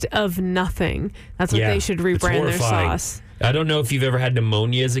taste of nothing. That's what they should rebrand their sauce. I don't know if you've ever had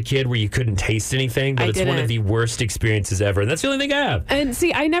pneumonia as a kid where you couldn't taste anything, but it's one of the worst experiences ever. And that's the only thing I have. And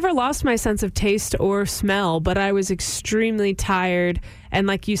see, I never lost my sense of taste or smell, but I was extremely tired. And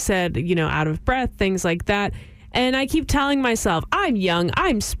like you said, out of breath, things like that. And I keep telling myself, I'm young,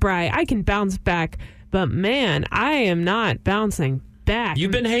 I'm spry, I can bounce back. But man, I am not bouncing back.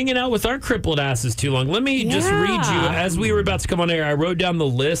 You've been hanging out with our crippled asses too long. Let me just read you. As we were about to come on air, I wrote down the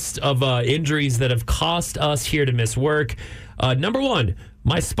list of injuries that have cost us here to miss work. Number 1,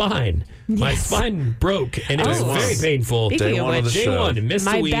 my spine. Yes. My spine broke, and it was very painful. Day one, missed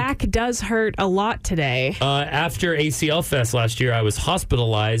a week. My back does hurt a lot today. After ACL Fest last year, I was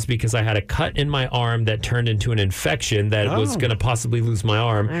hospitalized because I had a cut in my arm that turned into an infection that was going to possibly lose my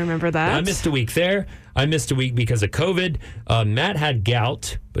arm. I remember that. I missed a week there. I missed a week because of COVID. Matt had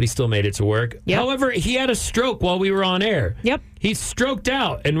gout, but he still made it to work. Yep. However, he had a stroke while we were on air. Yep. He stroked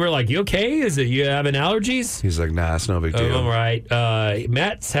out, and we're like, you okay? Is it you having allergies? He's like, nah, it's no big deal. All right.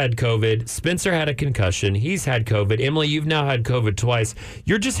 Matt's had COVID. Spencer had a concussion. He's had COVID. Emily, you've now had COVID twice.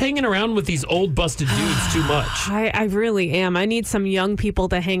 You're just hanging around with these old busted dudes too much. I really am. I need some young people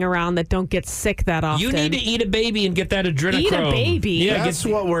to hang around that don't get sick that often. You need to eat a baby and get that adrenochrome. Eat a baby? Yeah, that's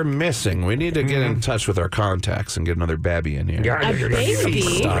what we're missing. We need to get in touch with our contacts and get another babby in here. A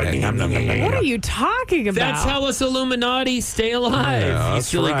baby? What are you talking about? That's how us Illuminati stay alive. Yeah,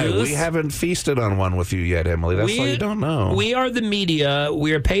 that's right. Goose. We haven't feasted on one with you yet, Emily. That's why you don't know. We are the media.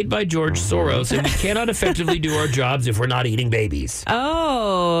 We are paid by George Soros, and we cannot effectively do our jobs if we're not eating babies.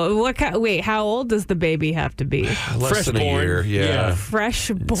 Oh, wait, how old does the baby have to be? Less than a year, yeah. Fresh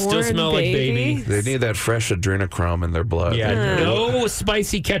born Still smell baby? like baby. They need that fresh adrenochrome in their blood. Yeah, no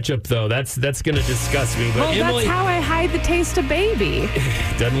spicy ketchup, though. That's going to disgust me. But Emily, that's how I hide the taste of baby.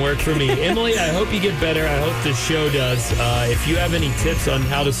 Doesn't work for me. Emily, I hope you get better. I hope the show does. If you have any tips on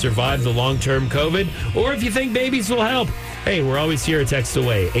how to survive the long-term COVID, or if you think babies will help, hey, we're always here. Text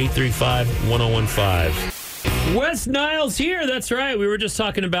away, 835-1015. Wes Niles here. That's right. We were just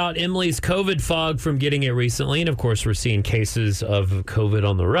talking about Emily's COVID fog from getting it recently. And, of course, we're seeing cases of COVID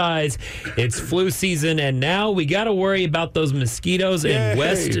on the rise. It's flu season, and now we got to worry about those mosquitoes and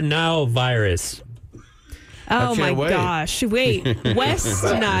West Nile virus. Oh, my gosh. Wait, West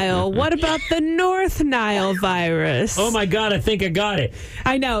Nile. What about the North Nile virus? Oh, my God. I think I got it.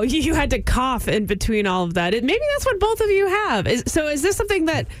 I know. You had to cough in between all of that. Maybe that's what both of you have. So is this something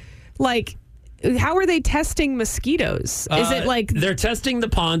that, like, how are they testing mosquitoes? Is it like... They're testing the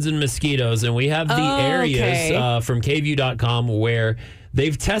ponds and mosquitoes, and we have the areas from KVU.com where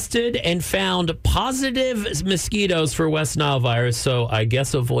they've tested and found positive mosquitoes for West Nile virus, so I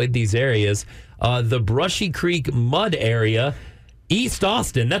guess avoid these areas. The Brushy Creek mud area, East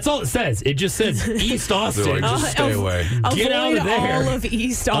Austin. That's all it says. It just says East Austin. Just stay away. Get out of there. All of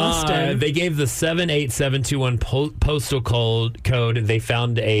East Austin. They gave the 78721 postal code. They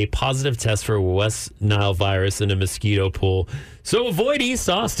found a positive test for West Nile virus in a mosquito pool. So avoid East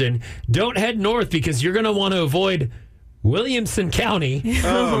Austin. Don't head north because you're going to want to avoid Williamson County.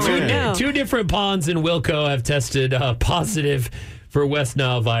 Two different ponds in Wilco have tested positive for West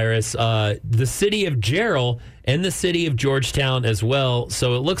Nile virus. The city of Jarrell and the city of Georgetown as well.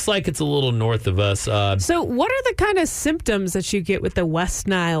 So it looks like it's a little north of us. So what are the kind of symptoms that you get with the West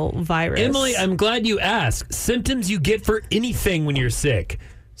Nile virus? Emily, I'm glad you asked. Symptoms you get for anything when you're sick.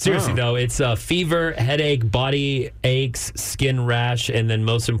 Seriously, though, it's fever, headache, body aches, skin rash, and then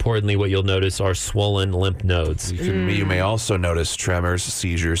most importantly, what you'll notice are swollen lymph nodes. You may also notice tremors,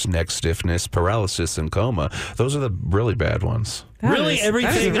 seizures, neck stiffness, paralysis, and coma. Those are the really bad ones. Everything.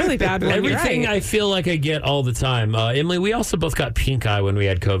 That is a really bad one. Everything You're right. I feel like I get all the time. Emily, we also both got pink eye when we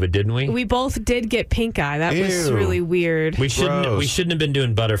had COVID, didn't we? We both did get pink eye. That was really weird. We shouldn't have been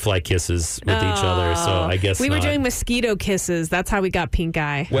doing butterfly kisses with each other. So I guess we were not. doing mosquito kisses. That's how we got pink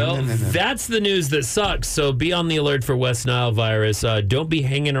eye. Well, that's the news that sucks. So be on the alert for West Nile virus. Don't be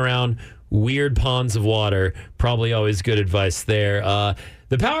hanging around weird ponds of water. Probably always good advice there.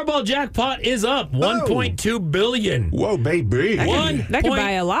 The Powerball jackpot is up $1.2 billion. Whoa, baby! That could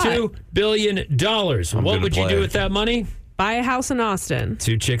buy a lot. $1.2 billion. What would you do with that money? Buy a house in Austin.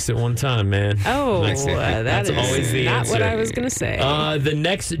 2 chicks at one time, man. Oh, that's always the not answer. what I was going to say. The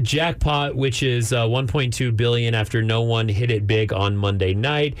next jackpot, which is $1.2 billion after no one hit it big on Monday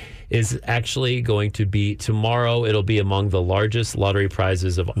night, is actually going to be tomorrow. It'll be among the largest lottery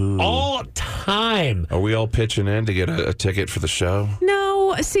prizes of all time. Are we all pitching in to get a ticket for the show?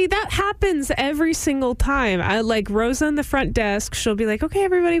 No, see, that happens every single time. I like Rosa in the front desk. She'll be like, okay,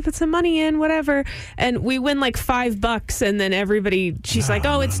 everybody put some money in, whatever. And we win like $5. And then she's like,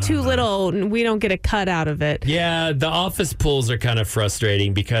 oh, it's too little. And we don't get a cut out of it. Yeah, the office pulls are kind of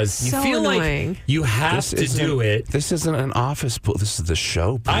frustrating because you feel annoying. Like you have to do it. This isn't an office pool. This is the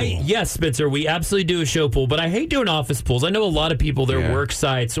show pool. Yes, Spencer, we absolutely do a show pool, but I hate doing office pools. I know a lot of people, their work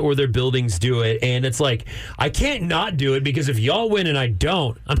sites or their buildings do it, and it's like, I can't not do it because if y'all win and I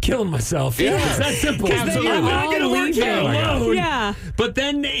don't, I'm killing myself. Yeah. It's that simple. Absolutely. I'm not going to work here alone. Yeah. But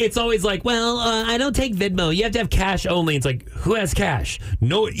then it's always like, well, I don't take Venmo. You have to have cash only. It's like, who has cash?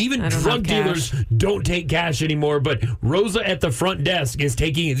 No, even drug dealers don't take cash anymore, but Rosa at the front desk is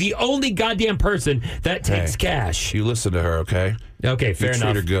taking the only goddamn person that takes cash. You listen to her, okay? Okay, fair enough.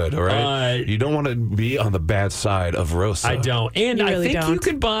 Treat her good, all right? You don't want to be on the bad side of Rosa. I don't. And I think you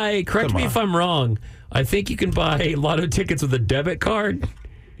can buy, correct me if I'm wrong, I think you can buy lotto tickets with a debit card.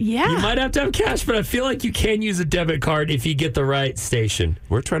 Yeah. You might have to have cash, but I feel like you can use a debit card if you get the right station.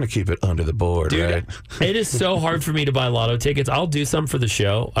 We're trying to keep it under the board, dude, right? It is so hard for me to buy lotto tickets. I'll do some for the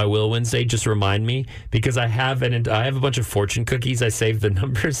show. I will Wednesday. Just remind me because I have a bunch of fortune cookies I saved the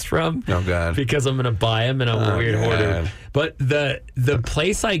numbers from. Oh, God. Because I'm going to buy them and I'm a weird hoarder. But the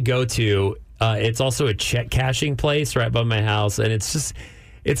place I go to, it's also a check cashing place right by my house. And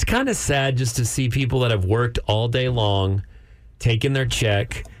it's kind of sad just to see people that have worked all day long, taking their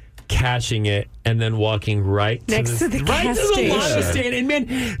check, cashing it, and then walking right next to the lotto stand. And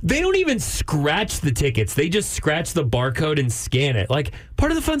man, they don't even scratch the tickets. They just scratch the barcode and scan it. Like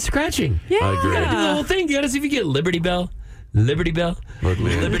part of the fun scratching. Yeah. I agree. You gotta do the whole thing. You gotta see if you get Liberty Bell. Liberty Bell.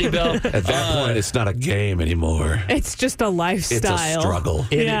 Liberty Bell. At that point, it's not a game anymore. It's just a lifestyle. It's a struggle.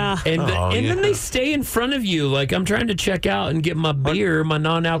 And then they stay in front of you. Like I'm trying to check out and get my beer, my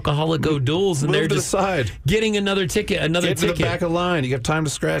non-alcoholic O'Doul's, and they're just getting another ticket, Get to the back of the line. You got time to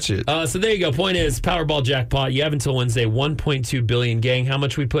scratch it. So there you go. Point is, Powerball jackpot. You have until Wednesday. $1.2 billion, gang. How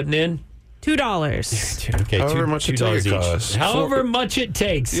much we putting in? $2. Okay, however much the ticket costs. However much it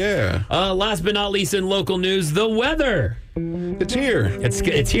takes. Yeah. Last but not least in local news, the weather. It's here.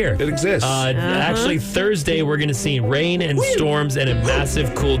 It's here. It exists. Actually, Thursday we're going to see rain and storms and a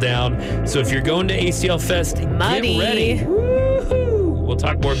massive cool down. So if you're going to ACL Fest, get ready. Woo-hoo. We'll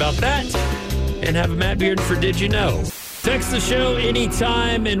talk more about that and have a Matt Beard for Did You Know? Text the show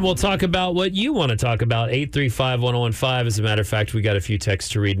anytime, and we'll talk about what you want to talk about. 835-1015. As a matter of fact, we got a few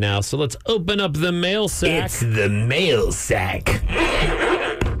texts to read now, so let's open up the mail sack. It's the mail sack.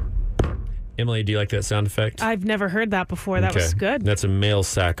 Emily, do you like that sound effect? I've never heard that before. That was good. That's a mail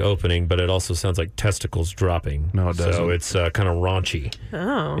sack opening, but it also sounds like testicles dropping. No, it doesn't. So it's kind of raunchy.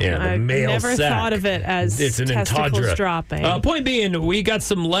 Oh, yeah, the I've mail never sack. thought of it as it's an testicles entendre. dropping. Point being, we got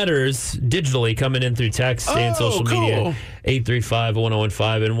some letters digitally coming in through text and social media.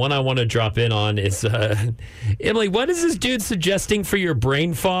 835-1015. And one I want to drop in on is, Emily, what is this dude suggesting for your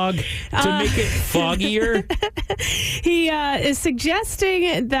brain fog to make it foggier? He is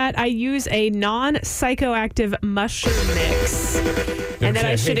suggesting that I use a non-psychoactive mushroom mix and that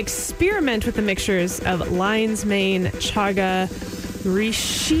I should experiment with the mixtures of lion's mane, chaga,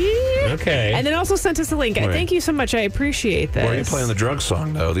 Rishi. Okay. And then also sent us a link. Wait. Thank you so much. I appreciate this. Why are you playing the drug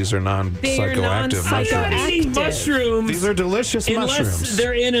song, though? These are non-psychoactive mushrooms. Eating mushrooms. These are delicious unless mushrooms.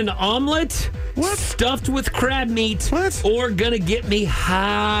 they're in an omelet, stuffed with crab meat, or gonna get me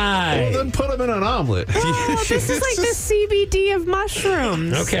high. Well, then put them in an omelet. Oh, this is like the CBD of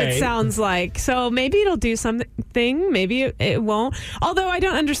mushrooms. Okay. It sounds like. So maybe it'll do something. Maybe it won't. Although I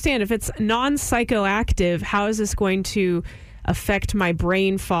don't understand if it's non-psychoactive, how is this going to affect my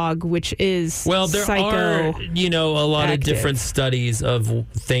brain fog, which is well, there are, a lot of different studies of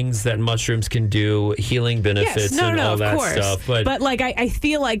things that mushrooms can do, healing benefits and all that stuff. But like, I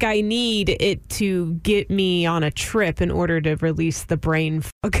feel like I need it to get me on a trip in order to release the brain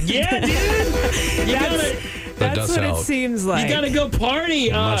fog. Yeah, dude. That's what it seems like. You got to go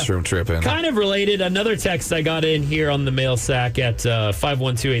party. Mushroom tripping. Kind of related. Another text I got in here on the mail sack at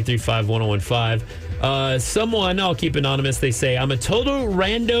 512-835-1015. Someone, I'll keep anonymous, they say, I'm a total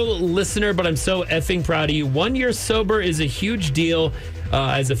rando listener, but I'm so effing proud of you. 1 year sober is a huge deal.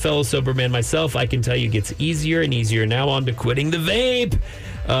 As a fellow sober man myself, I can tell you it gets easier and easier. Now on to quitting the vape,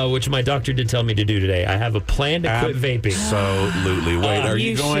 which my doctor did tell me to do today. I have a plan to quit vaping. Absolutely. Wait, are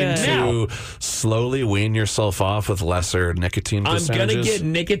you going to slowly wean yourself off with lesser nicotine percentages? I'm going to get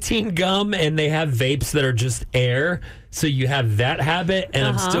nicotine gum, and they have vapes that are just air. So you have that habit, and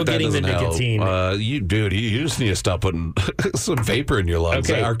I'm still getting the nicotine. You just need to stop putting some vapor in your lungs.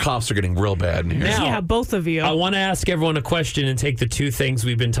 Okay. Our coughs are getting real bad in here. Yeah, both of you. I want to ask everyone a question and take the two things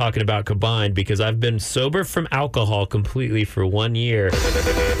we've been talking about combined, because I've been sober from alcohol completely for 1 year,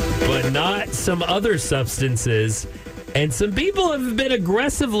 but not some other substances. And some people have been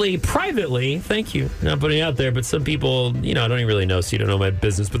aggressively, privately, thank you, not putting it out there, but some people, I don't even really know, so you don't know my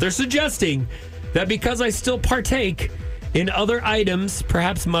business, but they're suggesting that because I still partake in other items,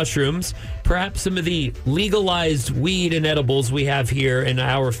 perhaps mushrooms, perhaps some of the legalized weed and edibles we have here in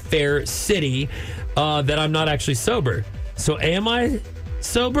our fair city, that I'm not actually sober. So am I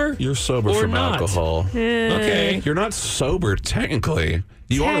sober? You're sober from alcohol. Okay. You're not sober, technically.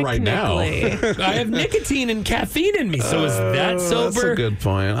 You are right now. I have nicotine and caffeine in me, so is that sober? That's a good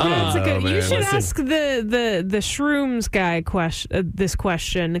point. You should ask the shrooms guy this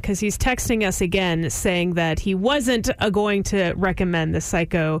question, because he's texting us again saying that he wasn't going to recommend the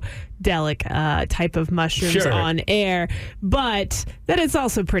psychedelic type of mushrooms on air, but that it's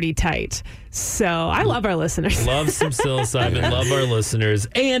also pretty tight. So I love our listeners. Love some psilocybin. Love our listeners.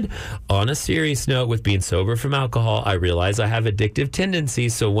 And on a serious note, with being sober from alcohol, I realize I have addictive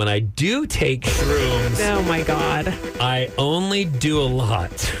tendencies. So when I do take shrooms, oh my God, I only do a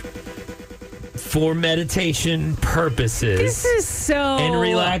lot for meditation purposes. This is and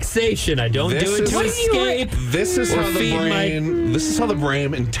relaxation. I don't do it to escape. This is how the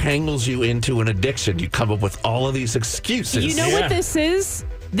brain entangles you into an addiction. You come up with all of these excuses. You know what this is?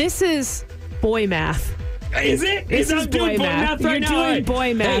 This is boy math. Is it? This is doing boy math right now. You're doing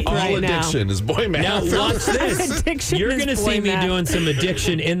boy math right now. All addiction is boy math. Now watch this. You're going to see me doing some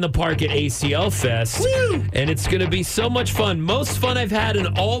addiction in the park at ACL Fest. Woo! And it's going to be so much fun. Most fun I've had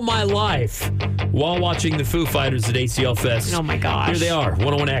in all my life while watching the Foo Fighters at ACL Fest. Oh my gosh. Here they are.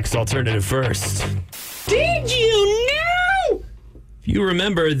 101X Alternative First. Did you know? If you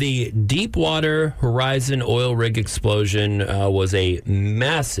remember, the Deepwater Horizon oil rig explosion was a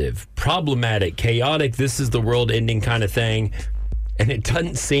massive, problematic, chaotic, this is the world ending kind of thing. And it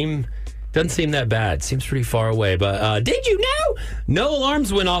doesn't seem that bad. It seems pretty far away. But did you know? No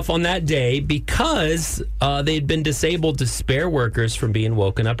alarms went off on that day because they'd been disabled to spare workers from being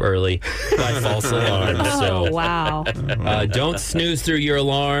woken up early by false alarms. Oh, wow. Don't snooze through your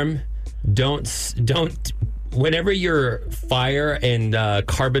alarm. Don't. Whenever your fire and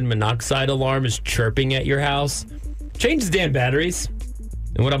carbon monoxide alarm is chirping at your house, change the damn batteries.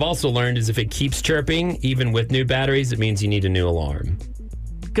 And what I've also learned is if it keeps chirping, even with new batteries, it means you need a new alarm.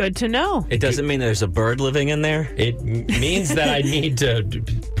 Good to know. It doesn't mean there's a bird living in there? It means that I need to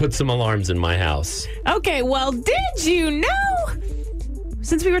put some alarms in my house. Okay, well, did you know?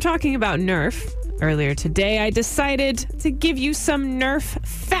 Since we were talking about Nerf earlier today, I decided to give you some Nerf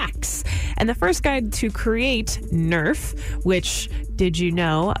facts. And the first guy to create Nerf, which, did you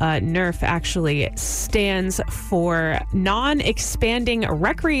know, Nerf actually stands for non-expanding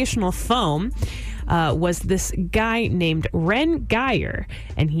recreational foam, was this guy named Ren Geyer.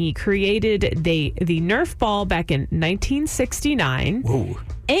 And he created the Nerf ball back in 1969. Whoa.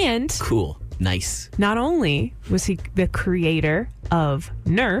 And cool. Nice. Not only was he the creator of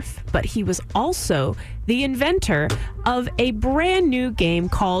Nerf, but he was also the inventor of a brand new game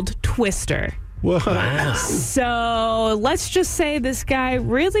called Twister. What? So let's just say this guy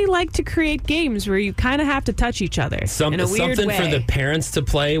really liked to create games where you kind of have to touch each other in a weird something way. for the parents to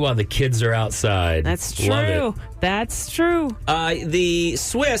play while the kids are outside. That's Love true. it. That's true. The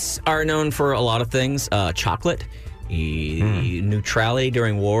Swiss are known for a lot of things. Chocolate, neutrality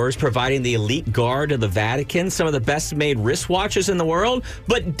during wars, providing the elite guard of the Vatican, some of the best-made wristwatches in the world.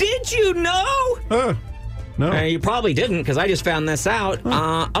 But did you know? No. You probably didn't, because I just found this out.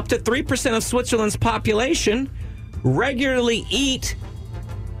 Up to 3% of Switzerland's population regularly eat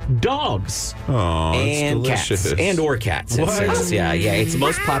dogs and cats or cats. It says. Yeah. It's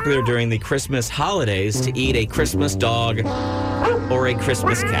most popular during the Christmas holidays to eat a Christmas dog or a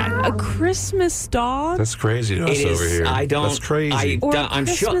Christmas cat. A Christmas dog? That's crazy to us over here. That's crazy. I'm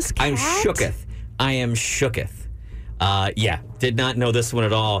shook. I'm shooketh. I am shooketh. Did not know this one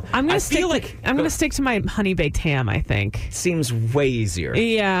at all. I'm gonna stick to my honey baked ham. I think seems way easier.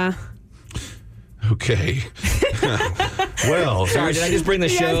 Yeah. Okay. Well, sorry. Did I just bring the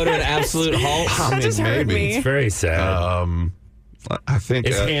show to an absolute halt? I mean, maybe It's very sad. I think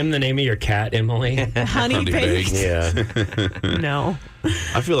is ham the name of your cat, Emily? Honey baked. Yeah. No.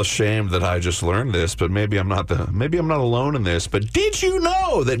 I feel ashamed that I just learned this, but maybe I'm not alone in this. But did you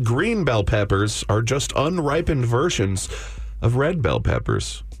know that green bell peppers are just unripened versions of red bell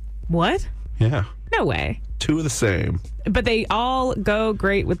peppers? What? Yeah. No way. Two of the same. But they all go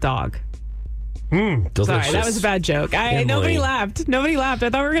great with dog. Delicious. Sorry, that was a bad joke. Nobody laughed. Nobody laughed. I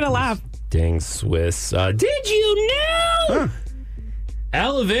thought we were gonna laugh. Dang Swiss. Did you know?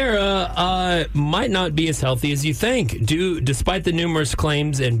 Aloe vera might not be as healthy as you think. Despite the numerous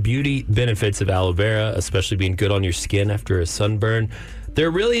claims and beauty benefits of aloe vera, especially being good on your skin after a sunburn,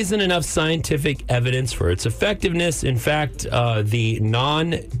 there really isn't enough scientific evidence for its effectiveness. In fact, the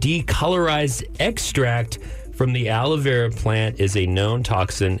non-decolorized extract from the aloe vera plant is a known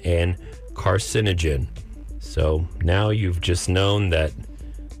toxin and carcinogen. So now you've just known that.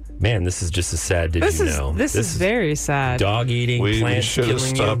 Man, this is just a sad. This is very sad. Dog eating, We plants should have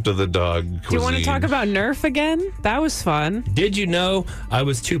killing stopped to the dog cuisine. Do you want to talk about Nerf again? That was fun. Did you know I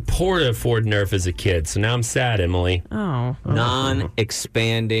was too poor to afford Nerf as a kid? So now I'm sad, Emily. Oh.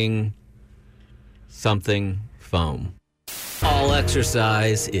 Non-expanding something foam. All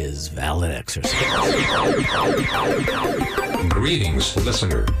exercise is valid exercise. Greetings,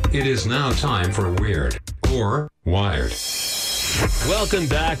 listener. It is now time for Weird or Wired. Welcome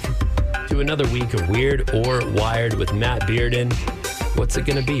back to another week of Weird or Wired with Matt Bearden. What's it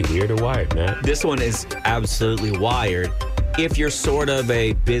going to be, Weird or Wired, Matt? This one is absolutely wired if you're sort of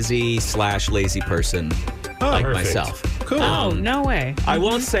a busy/lazy person like perfect. myself. Cool. Oh, no way. I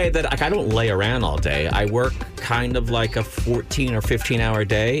won't say that I don't lay around all day. I work kind of like a 14 or 15-hour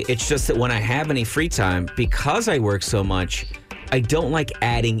day. It's just that when I have any free time, because I work so much, I don't like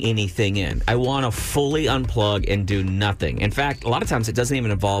adding anything in. I want to fully unplug and do nothing. In fact, a lot of times it doesn't even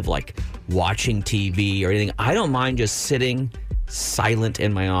involve like watching TV or anything. I don't mind just sitting silent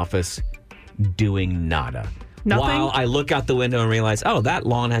in my office doing nada. Nothing? While I look out the window and realize, oh, that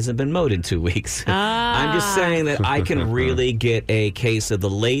lawn hasn't been mowed in 2 weeks. I'm just saying that I can really get a case of the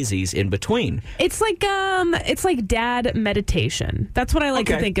lazies in between. It's like dad meditation. That's what I like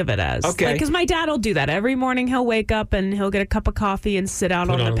to think of it as. Okay. Because my dad will do that every morning. He'll wake up and he'll get a cup of coffee and sit out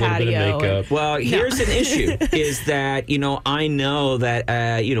on the patio. Well, here's an issue: is that I know that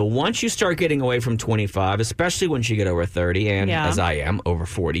once you start getting away from 25, especially once you get over 30, and as I am over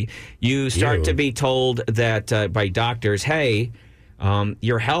 40, you start to be told that by doctors, hey,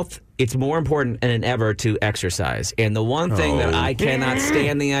 your health, it's more important than ever to exercise. And the one thing that I cannot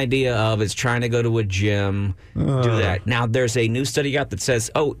stand the idea of is trying to go to a gym, do that. Now, there's a new study out that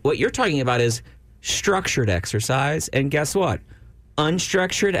says, what you're talking about is structured exercise. And guess what?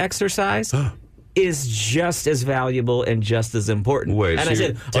 Unstructured exercise is just as valuable and just as important. Wait, and so I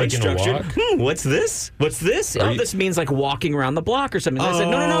said, unstructured? What's this? What's this? This means like walking around the block or something. I said,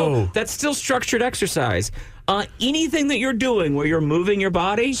 no. That's still structured exercise. Anything that you're doing where you're moving your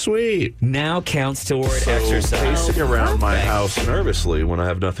body, sweet, now counts toward exercise. Pacing around my house nervously when I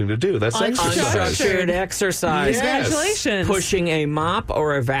have nothing to do. That's exercise. Unstructured exercise. Yes. Congratulations. Pushing a mop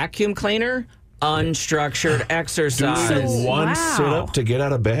or a vacuum cleaner. Unstructured exercise. Doing one sit-up to get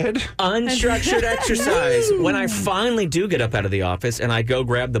out of bed? Unstructured exercise. When I finally do get up out of the office and I go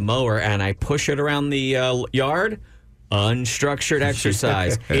grab the mower and I push it around the yard, unstructured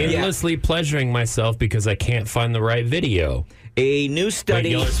exercise. Endlessly pleasuring myself because I can't find the right video. A new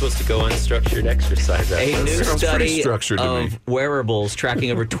study. Y'all are supposed to go unstructured exercise. A new study of wearables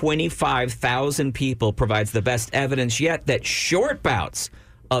tracking over 25,000 people provides the best evidence yet that short bouts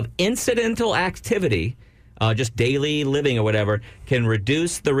of incidental activity just daily living or whatever, can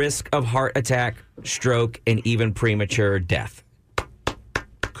reduce the risk of heart attack, stroke, and even premature death.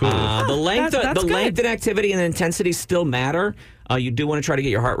 Cool. The length and activity and the intensity still matter. You do want to try to get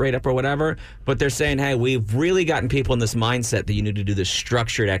your heart rate up or whatever, but they're saying, hey, we've really gotten people in this mindset that you need to do this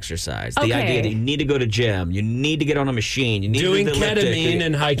structured exercise. The idea that you need to go to gym, you need to get on a machine, you need doing to do ketamine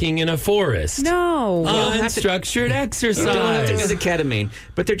and hiking in a forest. No. Unstructured exercise. You don't have to do the ketamine,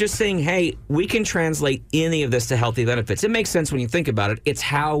 but they're just saying, hey, we can translate any of this to healthy benefits. It makes sense when you think about it. It's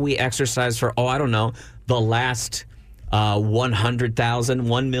how we exercise for, the last 100,000,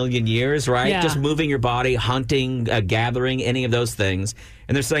 1 million years, right? Yeah. Just moving your body, hunting, gathering, any of those things.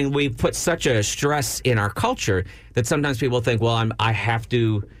 And they're saying we've put such a stress in our culture that sometimes people think, well, I have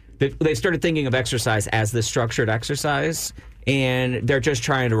to. They started thinking of exercise as this structured exercise, and they're just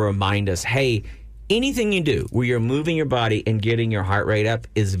trying to remind us, hey, anything you do where you're moving your body and getting your heart rate up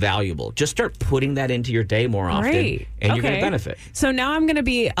is valuable. Just start putting that into your day more often, and you're going to benefit. So now I'm going to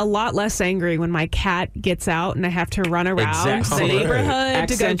be a lot less angry when my cat gets out and I have to run around the neighborhood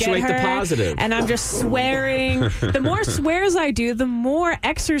to go get her. The positive. And I'm just swearing. The more swears I do, the more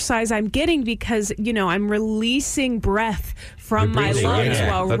exercise I'm getting because, I'm releasing breath from my lungs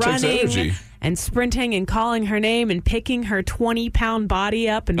while running and sprinting and calling her name and picking her 20-pound body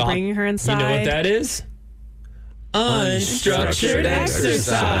up and bringing her inside. You know what that is? Unstructured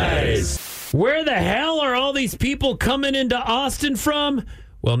exercise. Where the hell are all these people coming into Austin from?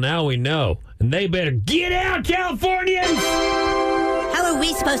 Well, now we know. And they better get out, Californians! How are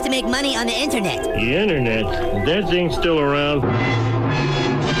we supposed to make money on the internet? The internet? That thing's still around.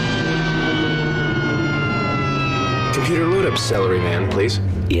 Computer load up Celery Man, please.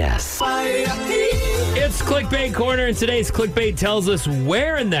 Yes. It's Clickbait Corner, and today's Clickbait tells us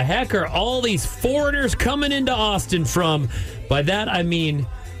where in the heck are all these foreigners coming into Austin from? By that, I mean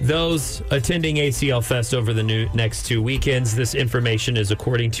those attending ACL Fest over the next 2 weekends. This information is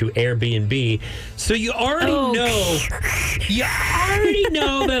according to Airbnb. So you already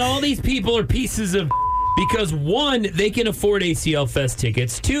know that all these people are pieces of because 1, they can afford ACL Fest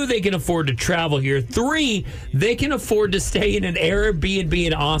tickets. 2, they can afford to travel here. 3, they can afford to stay in an Airbnb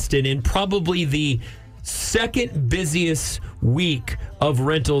in Austin in probably the second busiest week of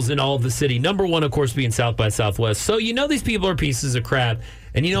rentals in all of the city. Number 1, of course, being South by Southwest. So these people are pieces of crap.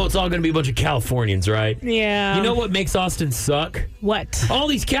 And it's all going to be a bunch of Californians, right? Yeah. You know what makes Austin suck? What? All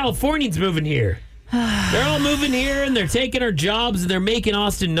these Californians moving here. They're all moving here and they're taking our jobs and they're making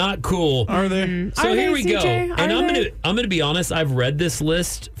Austin not cool. Are they? So here we go. And I'm gonna be honest, I've read this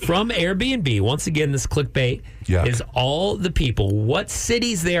list from Airbnb. Once again, this clickbait is all the people, what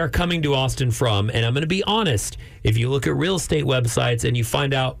cities they are coming to Austin from. And I'm gonna be honest, if you look at real estate websites and you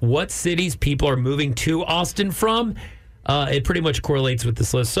find out what cities people are moving to Austin from, it pretty much correlates with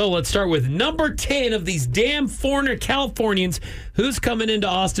this list. So let's start with number 10 of these damn foreigner Californians. Who's coming into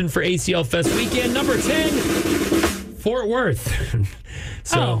Austin for ACL Fest weekend? Number 10, Fort Worth.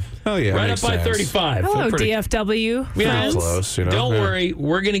 So, right up by 35. Hello, DFW. Yeah, close. Don't worry.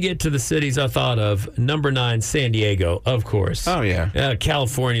 We're going to get to the cities I thought of. Number 9, San Diego, of course. Oh, yeah.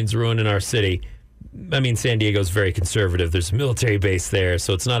 Californians ruining our city. I mean, San Diego's very conservative. There's a military base there,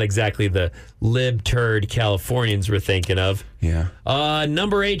 so it's not exactly the lib-turd Californians we're thinking of. Yeah.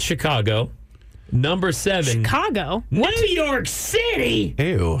 Number 8, Chicago. Number 7, Chicago? New York City.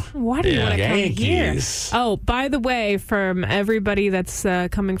 Ew. Why do you want to come here? Yankees. Oh, by the way, from everybody that's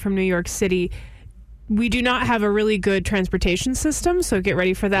coming from New York City, we do not have a really good transportation system, so get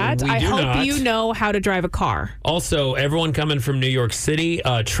ready for that. I hope you know how to drive a car. Also, everyone coming from New York City,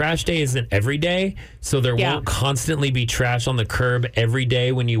 trash day isn't every day, so there won't constantly be trash on the curb every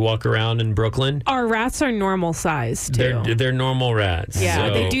day when you walk around in Brooklyn. Our rats are normal size, too. They're normal rats. Yeah,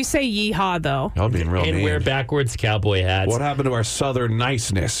 so. they do say yeehaw, though. Y'all being real and mean. wear backwards cowboy hats. What happened to our southern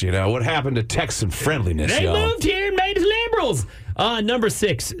niceness, What happened to Texan friendliness, They y'all? moved here and made us liberals. Number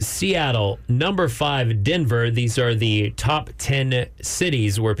 6, Seattle. Number 5, Denver. These are the top 10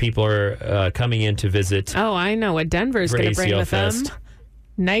 cities where people are coming in to visit. Oh, I know what Denver's going to bring with them.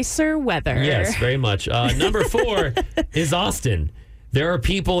 Nicer weather. Yes, very much. Number 4 is Austin. There are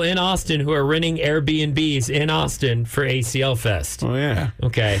people in Austin who are renting Airbnbs in Austin for ACL Fest. Oh, yeah.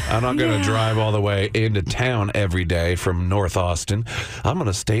 Okay. I'm not going to drive all the way into town every day from North Austin. I'm going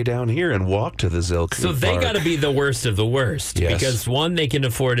to stay down here and walk to the Zilk. So they got to be the worst of the worst. Yes. Because, 1, they can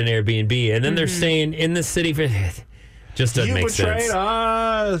afford an Airbnb, and then they're staying in the city for... Just doesn't make sense. You betrayed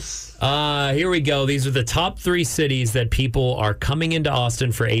us. Here we go. These are the top 3 cities that people are coming into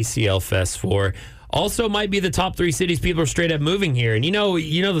Austin for ACL Fest for. Also might be the top 3 cities people are straight up moving here. And you know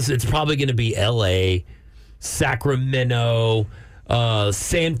this, it's probably going to be LA, Sacramento,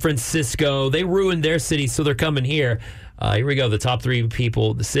 San Francisco. They ruined their city, so they're coming here. Here we go. The top 3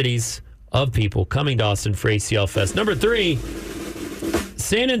 people, the cities of people coming to Austin for ACL Fest. Number 3,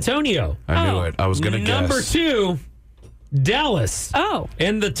 San Antonio. I knew it. I was going to guess. Number 2, Dallas. Oh.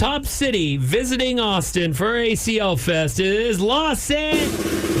 And the top city visiting Austin for ACL Fest is Houston.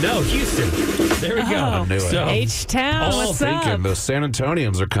 There we go. I knew it. So, H-Town, what's up? Thinking the San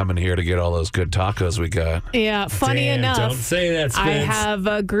Antonians are coming here to get all those good tacos we got. Yeah, funny enough. Don't say that, Spence. I have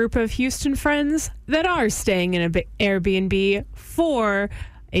a group of Houston friends that are staying in an Airbnb for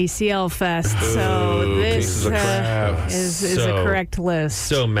ACL Fest. So this is a correct list.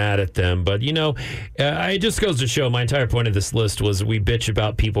 So mad at them. But, it just goes to show my entire point of this list was we bitch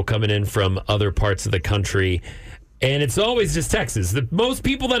about people coming in from other parts of the country. And it's always just Texas. Most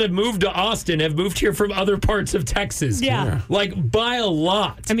people that have moved to Austin have moved here from other parts of Texas. Yeah. Like, by a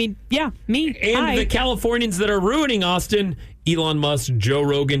lot. I mean, yeah, me. And the Californians that are ruining Austin, Elon Musk, Joe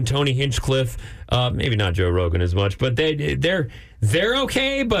Rogan, Tony Hinchcliffe, maybe not Joe Rogan as much, but they're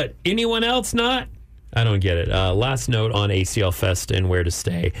okay, but anyone else not? I don't get it. Last note on ACL Fest and where to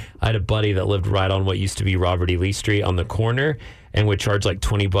stay. I had a buddy that lived right on what used to be Robert E. Lee Street on the corner and would charge like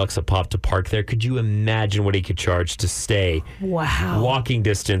 $20 a pop to park there. Could you imagine what he could charge to stay? Wow. Walking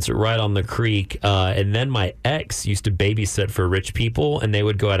distance right on the creek. And then my ex used to babysit for rich people, and they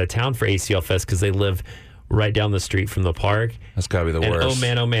would go out of town for ACL Fest because they live right down the street from the park. That's got to be the worst.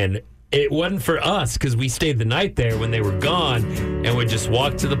 Oh, man. It wasn't for us because we stayed the night there when they were gone and would just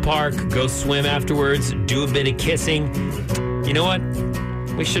walk to the park, go swim afterwards, do a bit of kissing. You know what?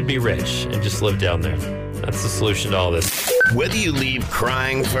 We should be rich and just live down there. That's the solution to all this. Whether you leave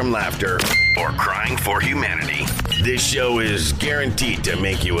crying from laughter or crying for humanity, this show is guaranteed to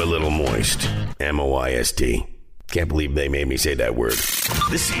make you a little moist. MOIST. Can't believe they made me say that word.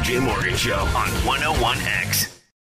 The CJ Morgan Show on 101X.